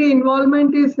 community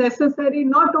involvement is necessary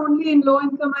not only in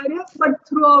low-income areas, but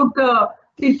throughout the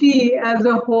city as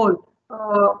a whole.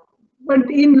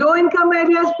 But in low-income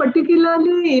areas,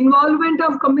 particularly involvement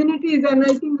of communities, and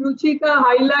I think Ruchika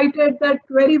highlighted that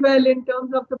very well in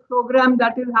terms of the program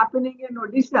that is happening in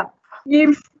Odisha.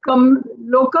 If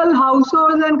local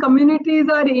households and communities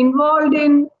are involved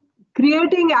in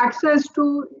creating access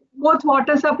to both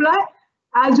water supply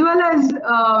as well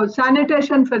as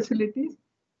sanitation facilities,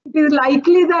 it is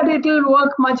likely that it will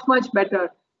work much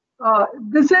better.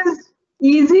 This is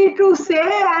easy to say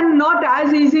and not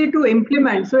as easy to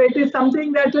implement. So it is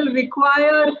something that will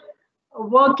require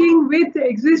working with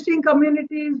existing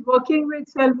communities, working with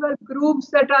self-help groups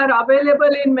that are available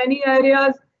in many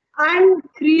areas, and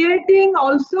creating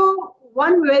also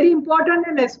one very important,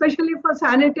 and especially for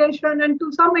sanitation and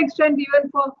to some extent even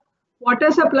for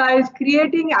water supplies,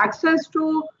 creating access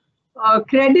to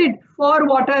credit for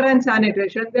water and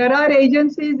sanitation. There are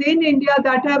agencies in India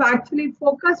that have actually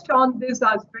focused on this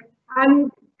aspect, and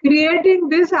creating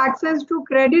this access to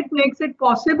credit makes it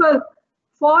possible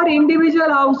for individual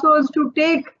households to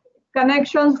take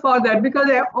connections for that, because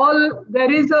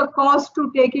there is a cost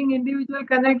to taking individual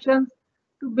connections,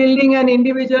 to building an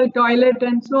individual toilet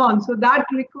and so on. So that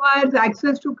requires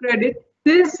access to credit.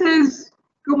 This is,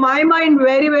 to my mind,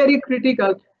 very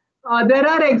critical. There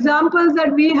are examples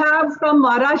that we have from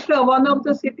Maharashtra, one of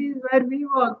the cities where we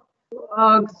work,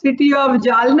 city of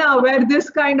Jalna, where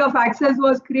this kind of access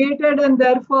was created, and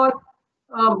therefore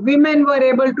women were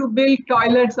able to build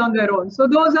toilets on their own. So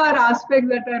those are aspects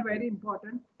that are very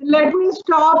important. Let me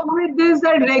stop with this,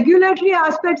 that regulatory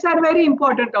aspects are very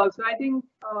important also. I think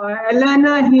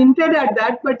Helene hinted at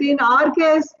that, but in our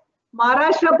case,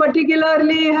 Maharashtra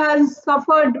particularly has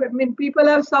suffered. I mean, people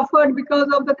have suffered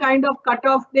because of the kind of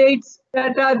cutoff dates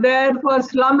that are there for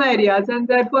slum areas, and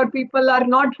therefore people are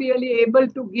not really able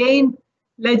to gain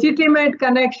legitimate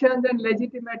connections and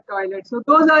legitimate toilets. So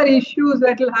those are issues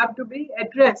that will have to be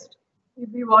addressed if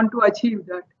we want to achieve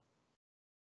that.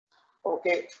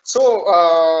 Okay,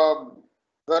 so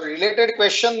the related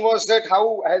question was that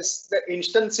how has the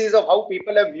instances of how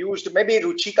people have used, maybe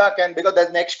Ruchika can, because the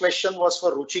next question was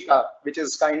for Ruchika, which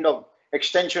is kind of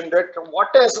extension that what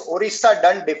has Orissa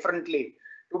done differently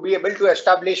to be able to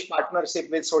establish partnership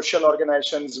with social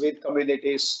organizations, with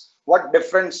communities, what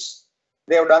difference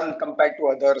they have done compared to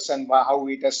others, and how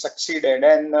it has succeeded.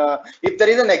 And if there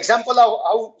is an example of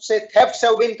how, say, thefts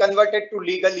have been converted to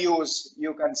legal use,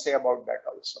 you can say about that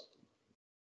also.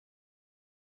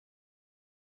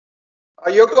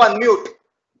 You have to unmute.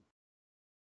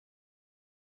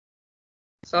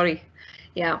 Sorry.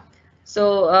 Yeah.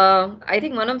 So I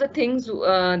think one of the things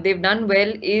they've done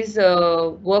well is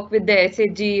work with the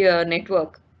SHG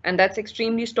network, and that's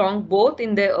extremely strong both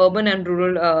in the urban and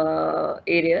rural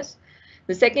areas.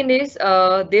 The second is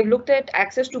they've looked at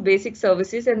access to basic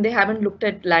services, and they haven't looked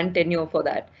at land tenure for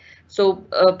that. So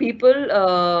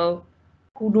people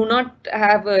who do not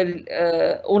have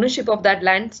ownership of that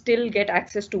land still get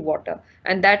access to water,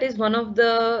 and that is one of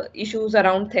the issues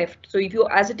around theft. So if you,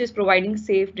 as it is providing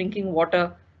safe drinking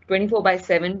water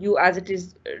 24/7, you as it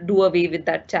is do away with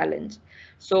that challenge.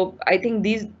 So I think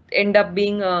these end up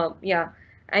being yeah.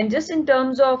 And just in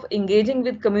terms of engaging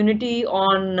with community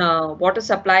on water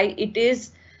supply, it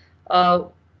is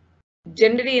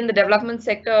generally in the development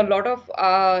sector, a lot of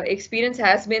experience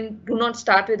has been, do not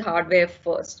start with hardware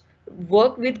first.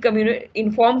 Work with community,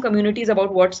 inform communities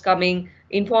about what's coming,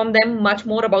 inform them much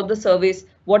more about the service,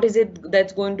 what is it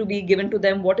that's going to be given to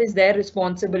them, what is their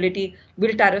responsibility,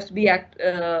 will tariffs be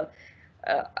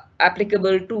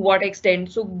applicable, to what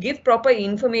extent. So give proper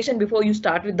information before you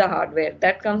start with the hardware.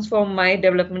 That comes from my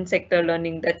development sector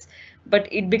learning. But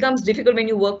it becomes difficult when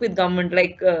you work with government.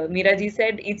 Like Meera ji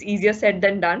said, it's easier said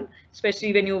than done,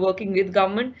 especially when you're working with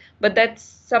government. But that's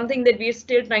something that we're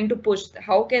still trying to push.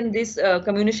 How can this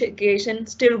communication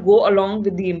still go along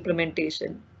with the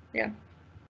implementation? Yeah.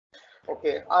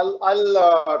 Okay,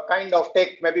 I'll kind of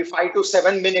take maybe 5 to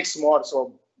 7 minutes more,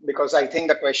 so because I think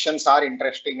the questions are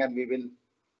interesting and we will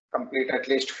complete at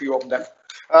least few of them.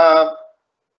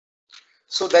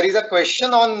 So there is a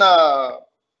question on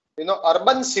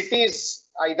urban cities,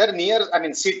 either near,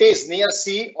 cities near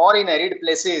sea or in arid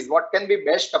places. What can be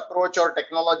best approach or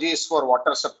technologies for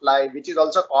water supply, which is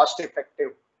also cost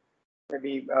effective?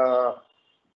 Maybe Dr.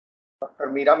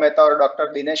 Meera Mehta or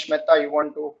Dr. Dinesh Mehta, you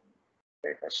want to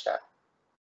take a start?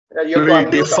 You will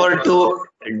defer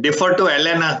to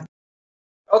Helene.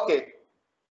 Okay.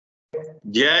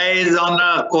 Jay is on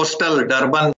coastal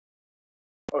Durban.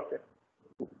 Okay.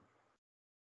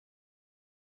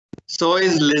 So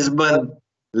is Lisbon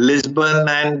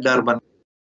and Durban.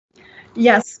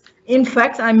 Yes, in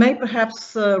fact, I may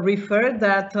perhaps refer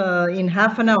that in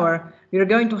half an hour, we are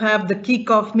going to have the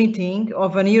kickoff meeting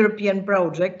of an European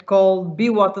project called Be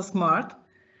Water Smart,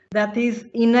 that is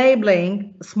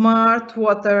enabling smart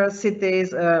water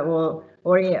cities or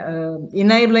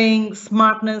enabling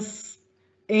smartness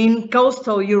in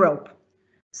coastal Europe.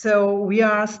 So we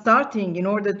are starting, in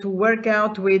order to work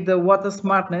out with the water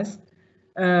smartness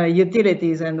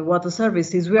utilities and water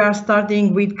services, we are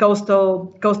starting with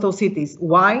coastal cities.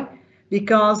 Why?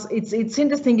 because it's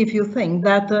interesting if you think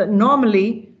that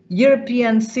normally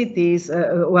European cities,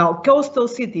 coastal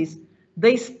cities,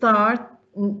 they start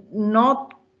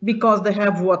not because they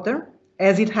have water,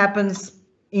 as it happens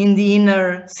in the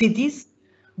inner cities,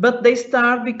 but they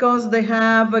start because they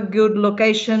have a good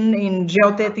location in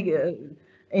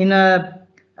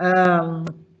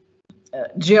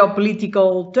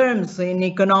geopolitical terms, in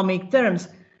economic terms.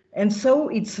 And so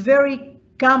it's very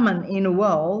common in the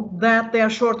world that they are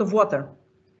short of water,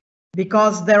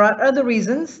 because there are other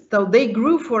reasons, so they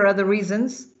grew for other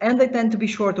reasons, and they tend to be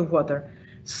short of water.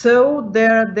 So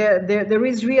there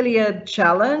is really a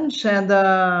challenge and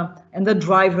a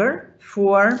driver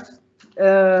for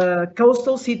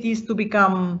coastal cities to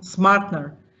become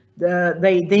smarter.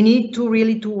 They need to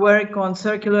really work on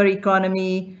circular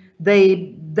economy.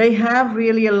 They have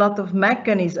really a lot of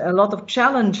mechanisms, a lot of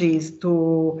challenges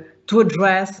to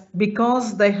address,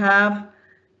 because they have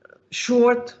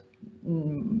short.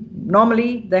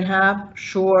 Normally, they have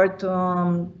short.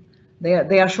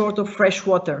 They are short of fresh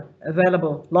water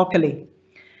available locally,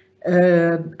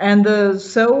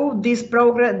 so this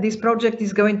project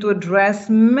is going to address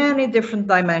many different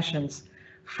dimensions,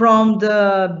 from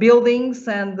the buildings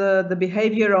and the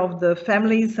behavior of the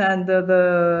families, and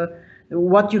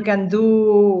what you can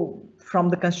do from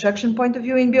the construction point of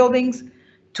view in buildings,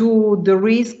 to the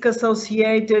risk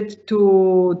associated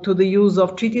to the use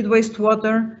of treated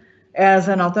wastewater as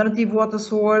an alternative water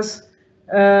source,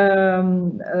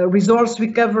 resource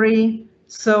recovery.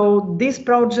 So this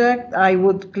project, I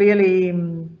would clearly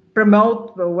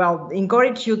promote,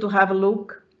 encourage you to have a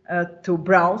look, to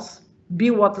browse,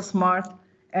 be water smart,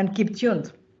 and keep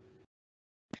tuned.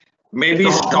 Maybe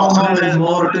Stockholm has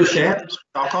more to share.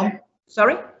 Stockholm?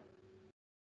 Sorry?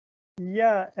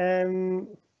 Yeah,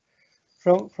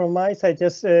 from my side,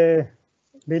 just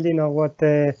building on what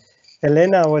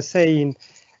Elena was saying,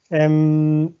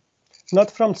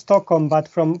 not from Stockholm, but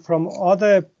from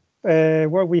other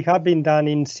work we have been done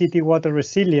in city water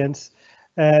resilience.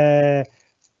 I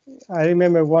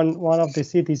remember one of the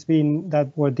cities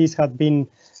where this had been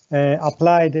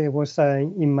applied. It was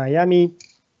in Miami,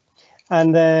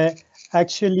 and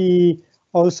actually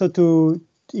also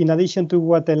in addition to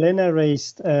what Elena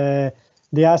raised, the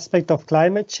aspect of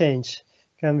climate change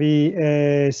can be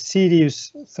a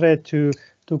serious threat to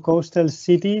coastal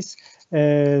cities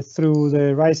through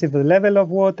the rise of the level of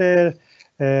water,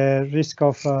 risk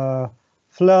of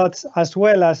floods, as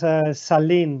well as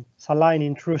saline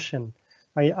intrusion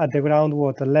at the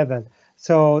groundwater level.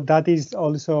 So that is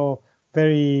also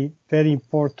very, very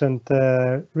important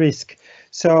risk.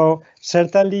 So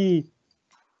certainly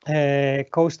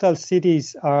coastal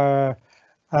cities are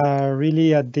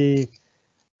really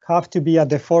have to be at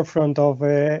the forefront of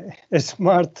a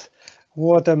smart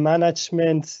water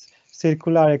management,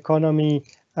 circular economy,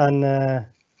 and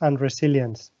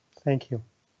resilience. Thank you.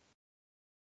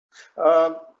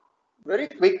 Very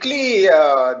quickly,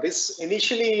 this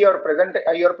initially your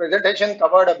presentation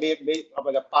covered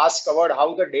the past, covered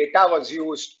how the data was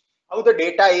used, how the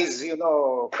data is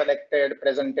collected,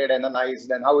 presented, analyzed,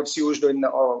 and how it's used in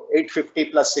 850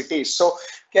 plus cities. So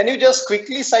can you just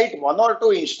quickly cite one or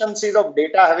two instances of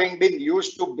data having been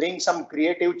used to bring some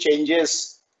creative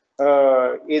changes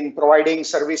in providing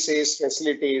services,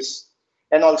 facilities,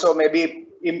 and also maybe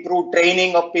improve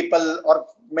training of people or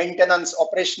maintenance,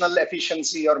 operational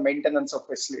efficiency or maintenance of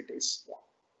facilities?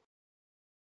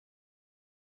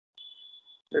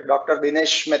 Dr.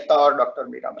 Dinesh Mehta or Dr.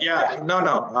 Meera Mehta? Yeah, no.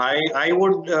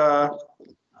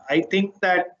 I think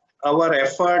that our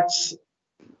efforts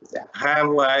have,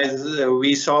 as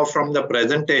we saw from the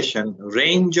presentation,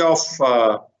 range of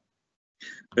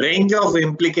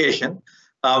implication.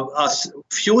 A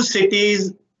few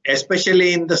cities,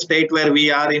 especially in the state where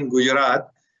we are in Gujarat,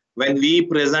 when we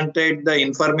presented the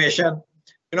information,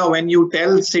 when you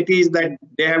tell cities that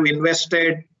they have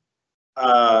invested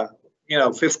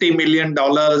 $50 million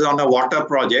on a water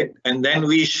project, and then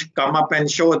we come up and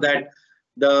show that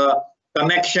the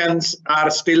connections are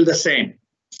still the same,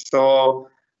 so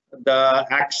the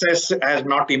access has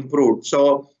not improved.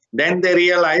 So then they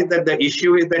realize that the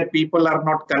issue is that people are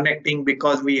not connecting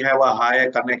because we have a higher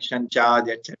connection charge,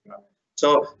 etc.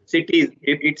 So cities,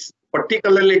 it's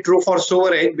particularly true for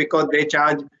sewerage because they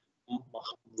charge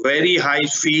very high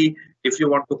fee if you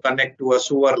want to connect to a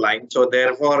sewer line. So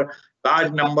therefore,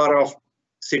 large number of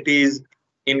cities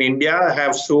in India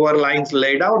have sewer lines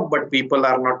laid out, but people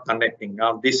are not connecting.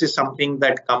 Now, this is something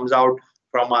that comes out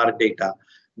from our data.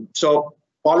 So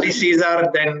policies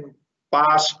are then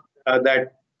passed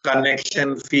that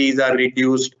connection fees are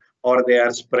reduced or they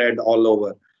are spread all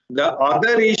over. The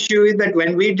other issue is that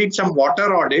when we did some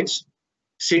water audits,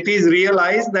 cities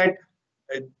realized that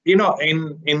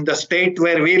in the state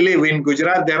where we live in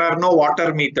Gujarat, there are no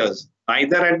water meters,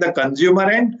 neither at the consumer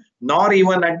end nor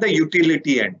even at the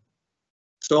utility end.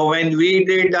 So when we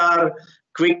did our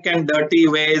quick and dirty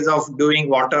ways of doing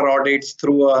water audits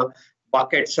through a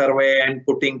bucket survey and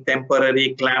putting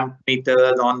temporary clamp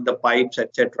meters on the pipes,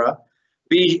 etc.,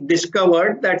 we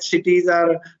discovered that cities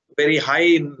are very high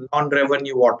in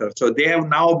non-revenue water. So they have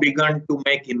now begun to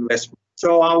make investments.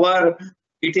 So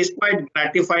it is quite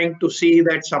gratifying to see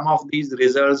that some of these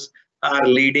results are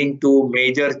leading to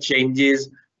major changes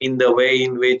in the way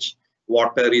in which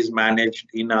water is managed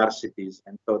in our cities.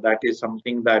 And so that is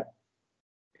something that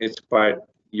is quite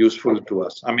useful to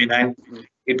us. I mean, and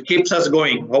it keeps us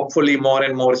going. Hopefully more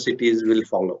and more cities will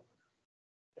follow.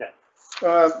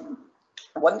 Yeah.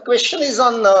 One question is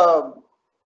on, of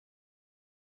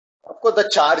course, the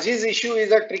charges issue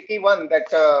is a tricky one,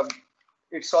 that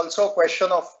it's also a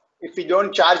question of if we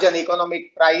don't charge an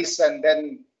economic price, and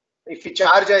then if we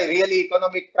charge a really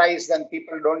economic price, then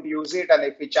people don't use it. And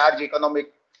if we charge if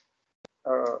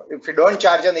we don't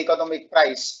charge an economic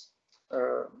price,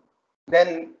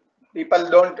 then people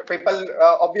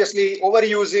obviously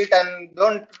overuse it and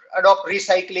don't adopt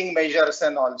recycling measures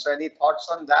and all. So any thoughts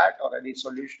on that or any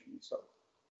solutions? So,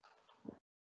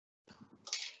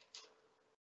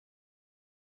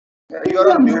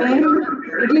 you're on mute.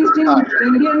 At least in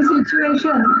Indian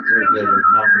situation,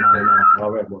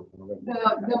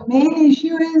 the main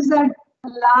issue is that a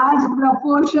large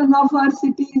proportion of our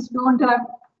cities don't have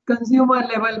consumer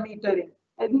level metering.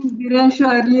 I think Dinesh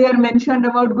earlier mentioned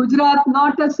about Gujarat,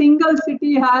 not a single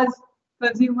city has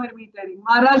consumer metering.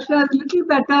 Maharashtra is little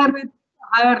better with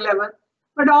higher level,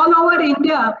 but all over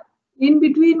India, in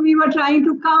between we were trying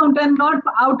to count, and not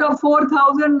out of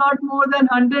 4,000, not more than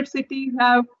 100 cities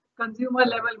have consumer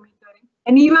level metering.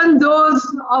 And even those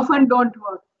often don't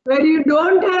work. Where you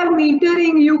don't have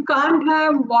metering, you can't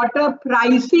have water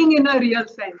pricing in a real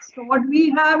sense. So what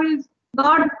we have is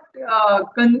not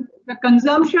the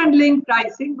consumption linked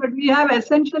pricing, but we have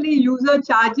essentially user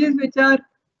charges, which are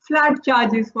flat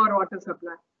charges for water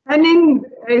supply. And in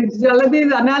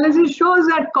Jaladhi's analysis shows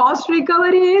that cost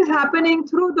recovery is happening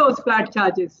through those flat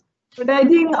charges. But I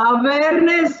think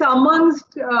awareness amongst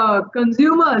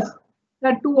consumers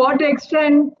that to what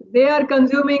extent they are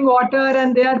consuming water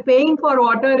and they are paying for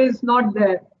water is not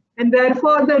there. And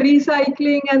therefore the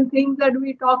recycling and things that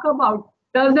we talk about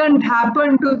doesn't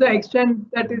happen to the extent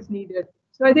that is needed.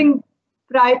 So I think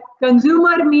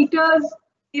consumer meters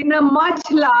in a much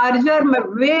larger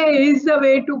way is the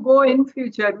way to go in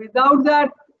future. Without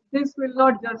that, this will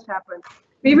not just happen.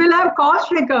 We will have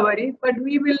cost recovery, but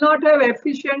we will not have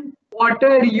efficient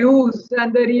water use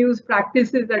and the reuse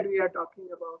practices that we are talking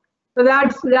about. So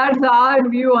that's our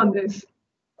view on this.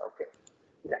 Okay.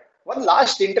 Yeah. One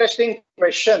last interesting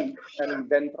question, and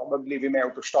then probably we may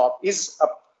have to stop. Is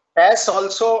PAS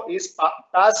also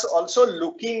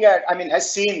looking at? I mean,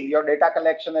 has seen your data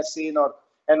collection, has seen or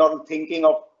thinking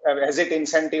of has it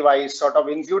incentivized, sort of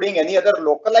including any other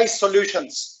localized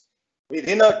solutions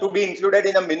within to be included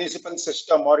in a municipal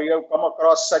system, or you have come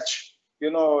across such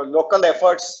local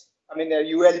efforts? I mean,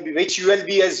 which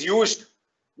ULB has used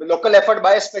the local effort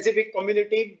by a specific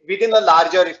community within a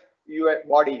larger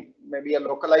body, maybe a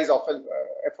localized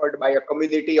effort by a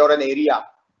community or an area,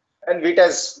 and which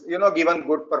has given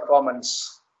good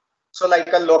performance. So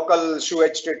like a local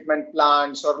sewage treatment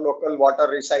plants or local water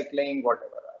recycling, whatever.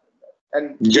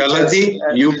 And Jaladhi,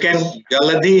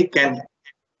 Jaladhi can.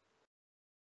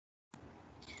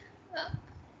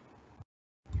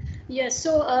 Yes,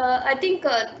 so I think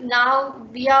now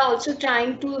we are also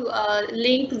trying to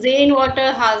link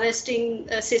rainwater harvesting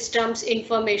systems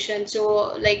information.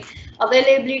 So like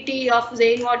availability of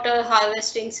rainwater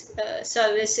harvesting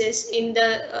services in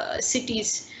the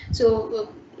cities. So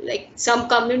like some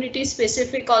community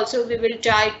specific also we will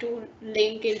try to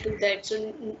link into that.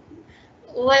 So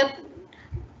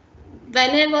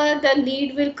whenever the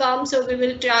need will come, so we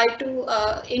will try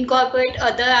to incorporate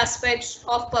other aspects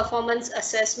of performance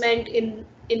assessment in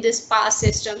this PAS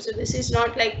system. So this is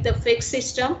not like the fixed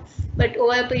system, but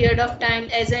over a period of time,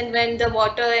 as and when the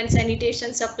water and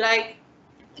sanitation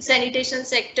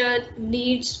sector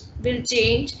needs will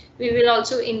change, we will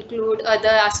also include other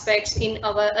aspects in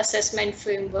our assessment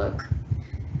framework.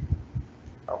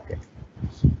 Okay.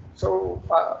 So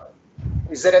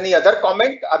is there any other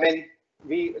comment? I mean,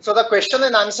 so the question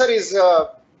and answer is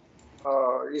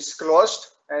closed,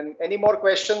 and any more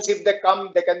questions, if they come,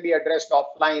 they can be addressed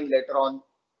offline later on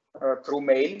through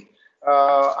mail.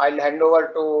 I'll hand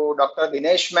over to Dr.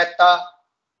 Dinesh Mehta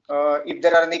if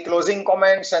there are any closing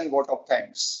comments and vote of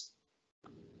thanks.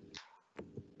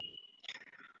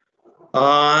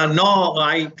 No,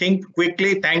 I think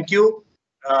quickly, thank you,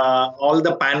 all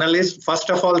the panelists. First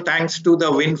of all, thanks to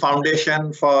the WIN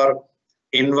Foundation for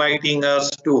inviting us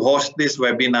to host this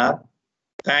webinar.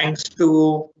 Thanks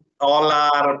to all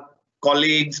our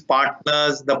colleagues,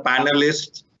 partners, the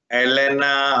panelists, Helene,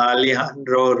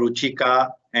 Alejandro,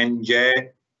 Ruchika, and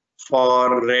Jay,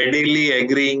 for readily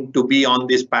agreeing to be on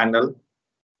this panel,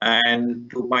 and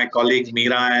to my colleagues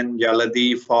Meera and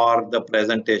Jaladhi for the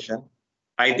presentation.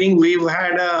 I think we've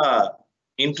had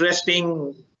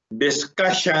interesting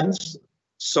discussions.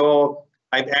 So,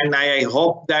 I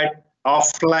hope that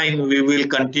offline we will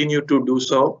continue to do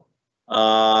so.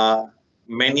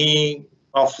 Many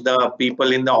of the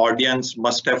people in the audience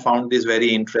must have found this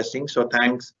very interesting. So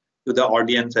thanks to the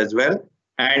audience as well.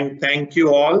 And thank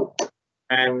you all.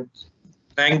 And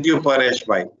thank you, Paresh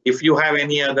bhai. If you have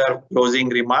any other closing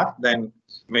remark, then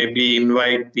maybe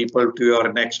invite people to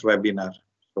your next webinar.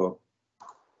 So.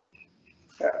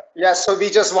 Yeah, so we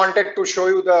just wanted to show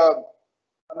you the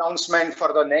announcement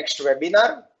for the next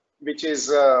webinar, which is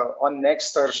on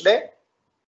next Thursday.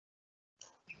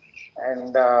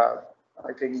 And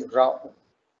I think Rahul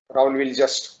will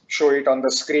just show it on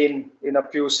the screen in a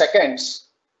few seconds.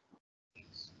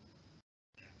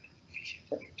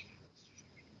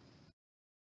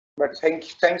 But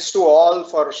thanks to all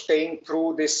for staying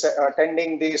through this,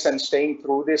 attending this and staying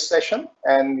through this session.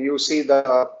 And you see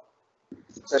the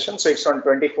session, so it's on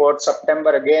 24th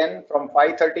September again from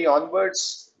 5:30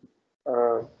 onwards.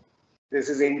 This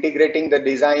is integrating the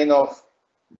design of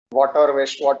water,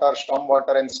 wastewater,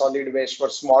 stormwater and solid waste for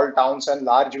small towns and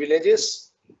large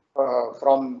villages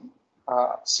from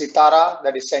Sitara,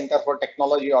 that is Center for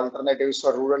Technology Alternatives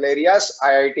for Rural Areas,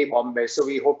 IIT Bombay. So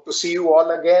we hope to see you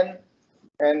all again,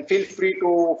 and feel free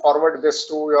to forward this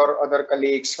to your other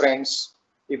colleagues, friends,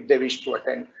 if they wish to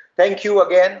attend. Thank you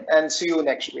again and see you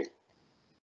next week.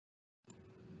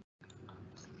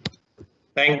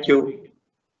 Thank you.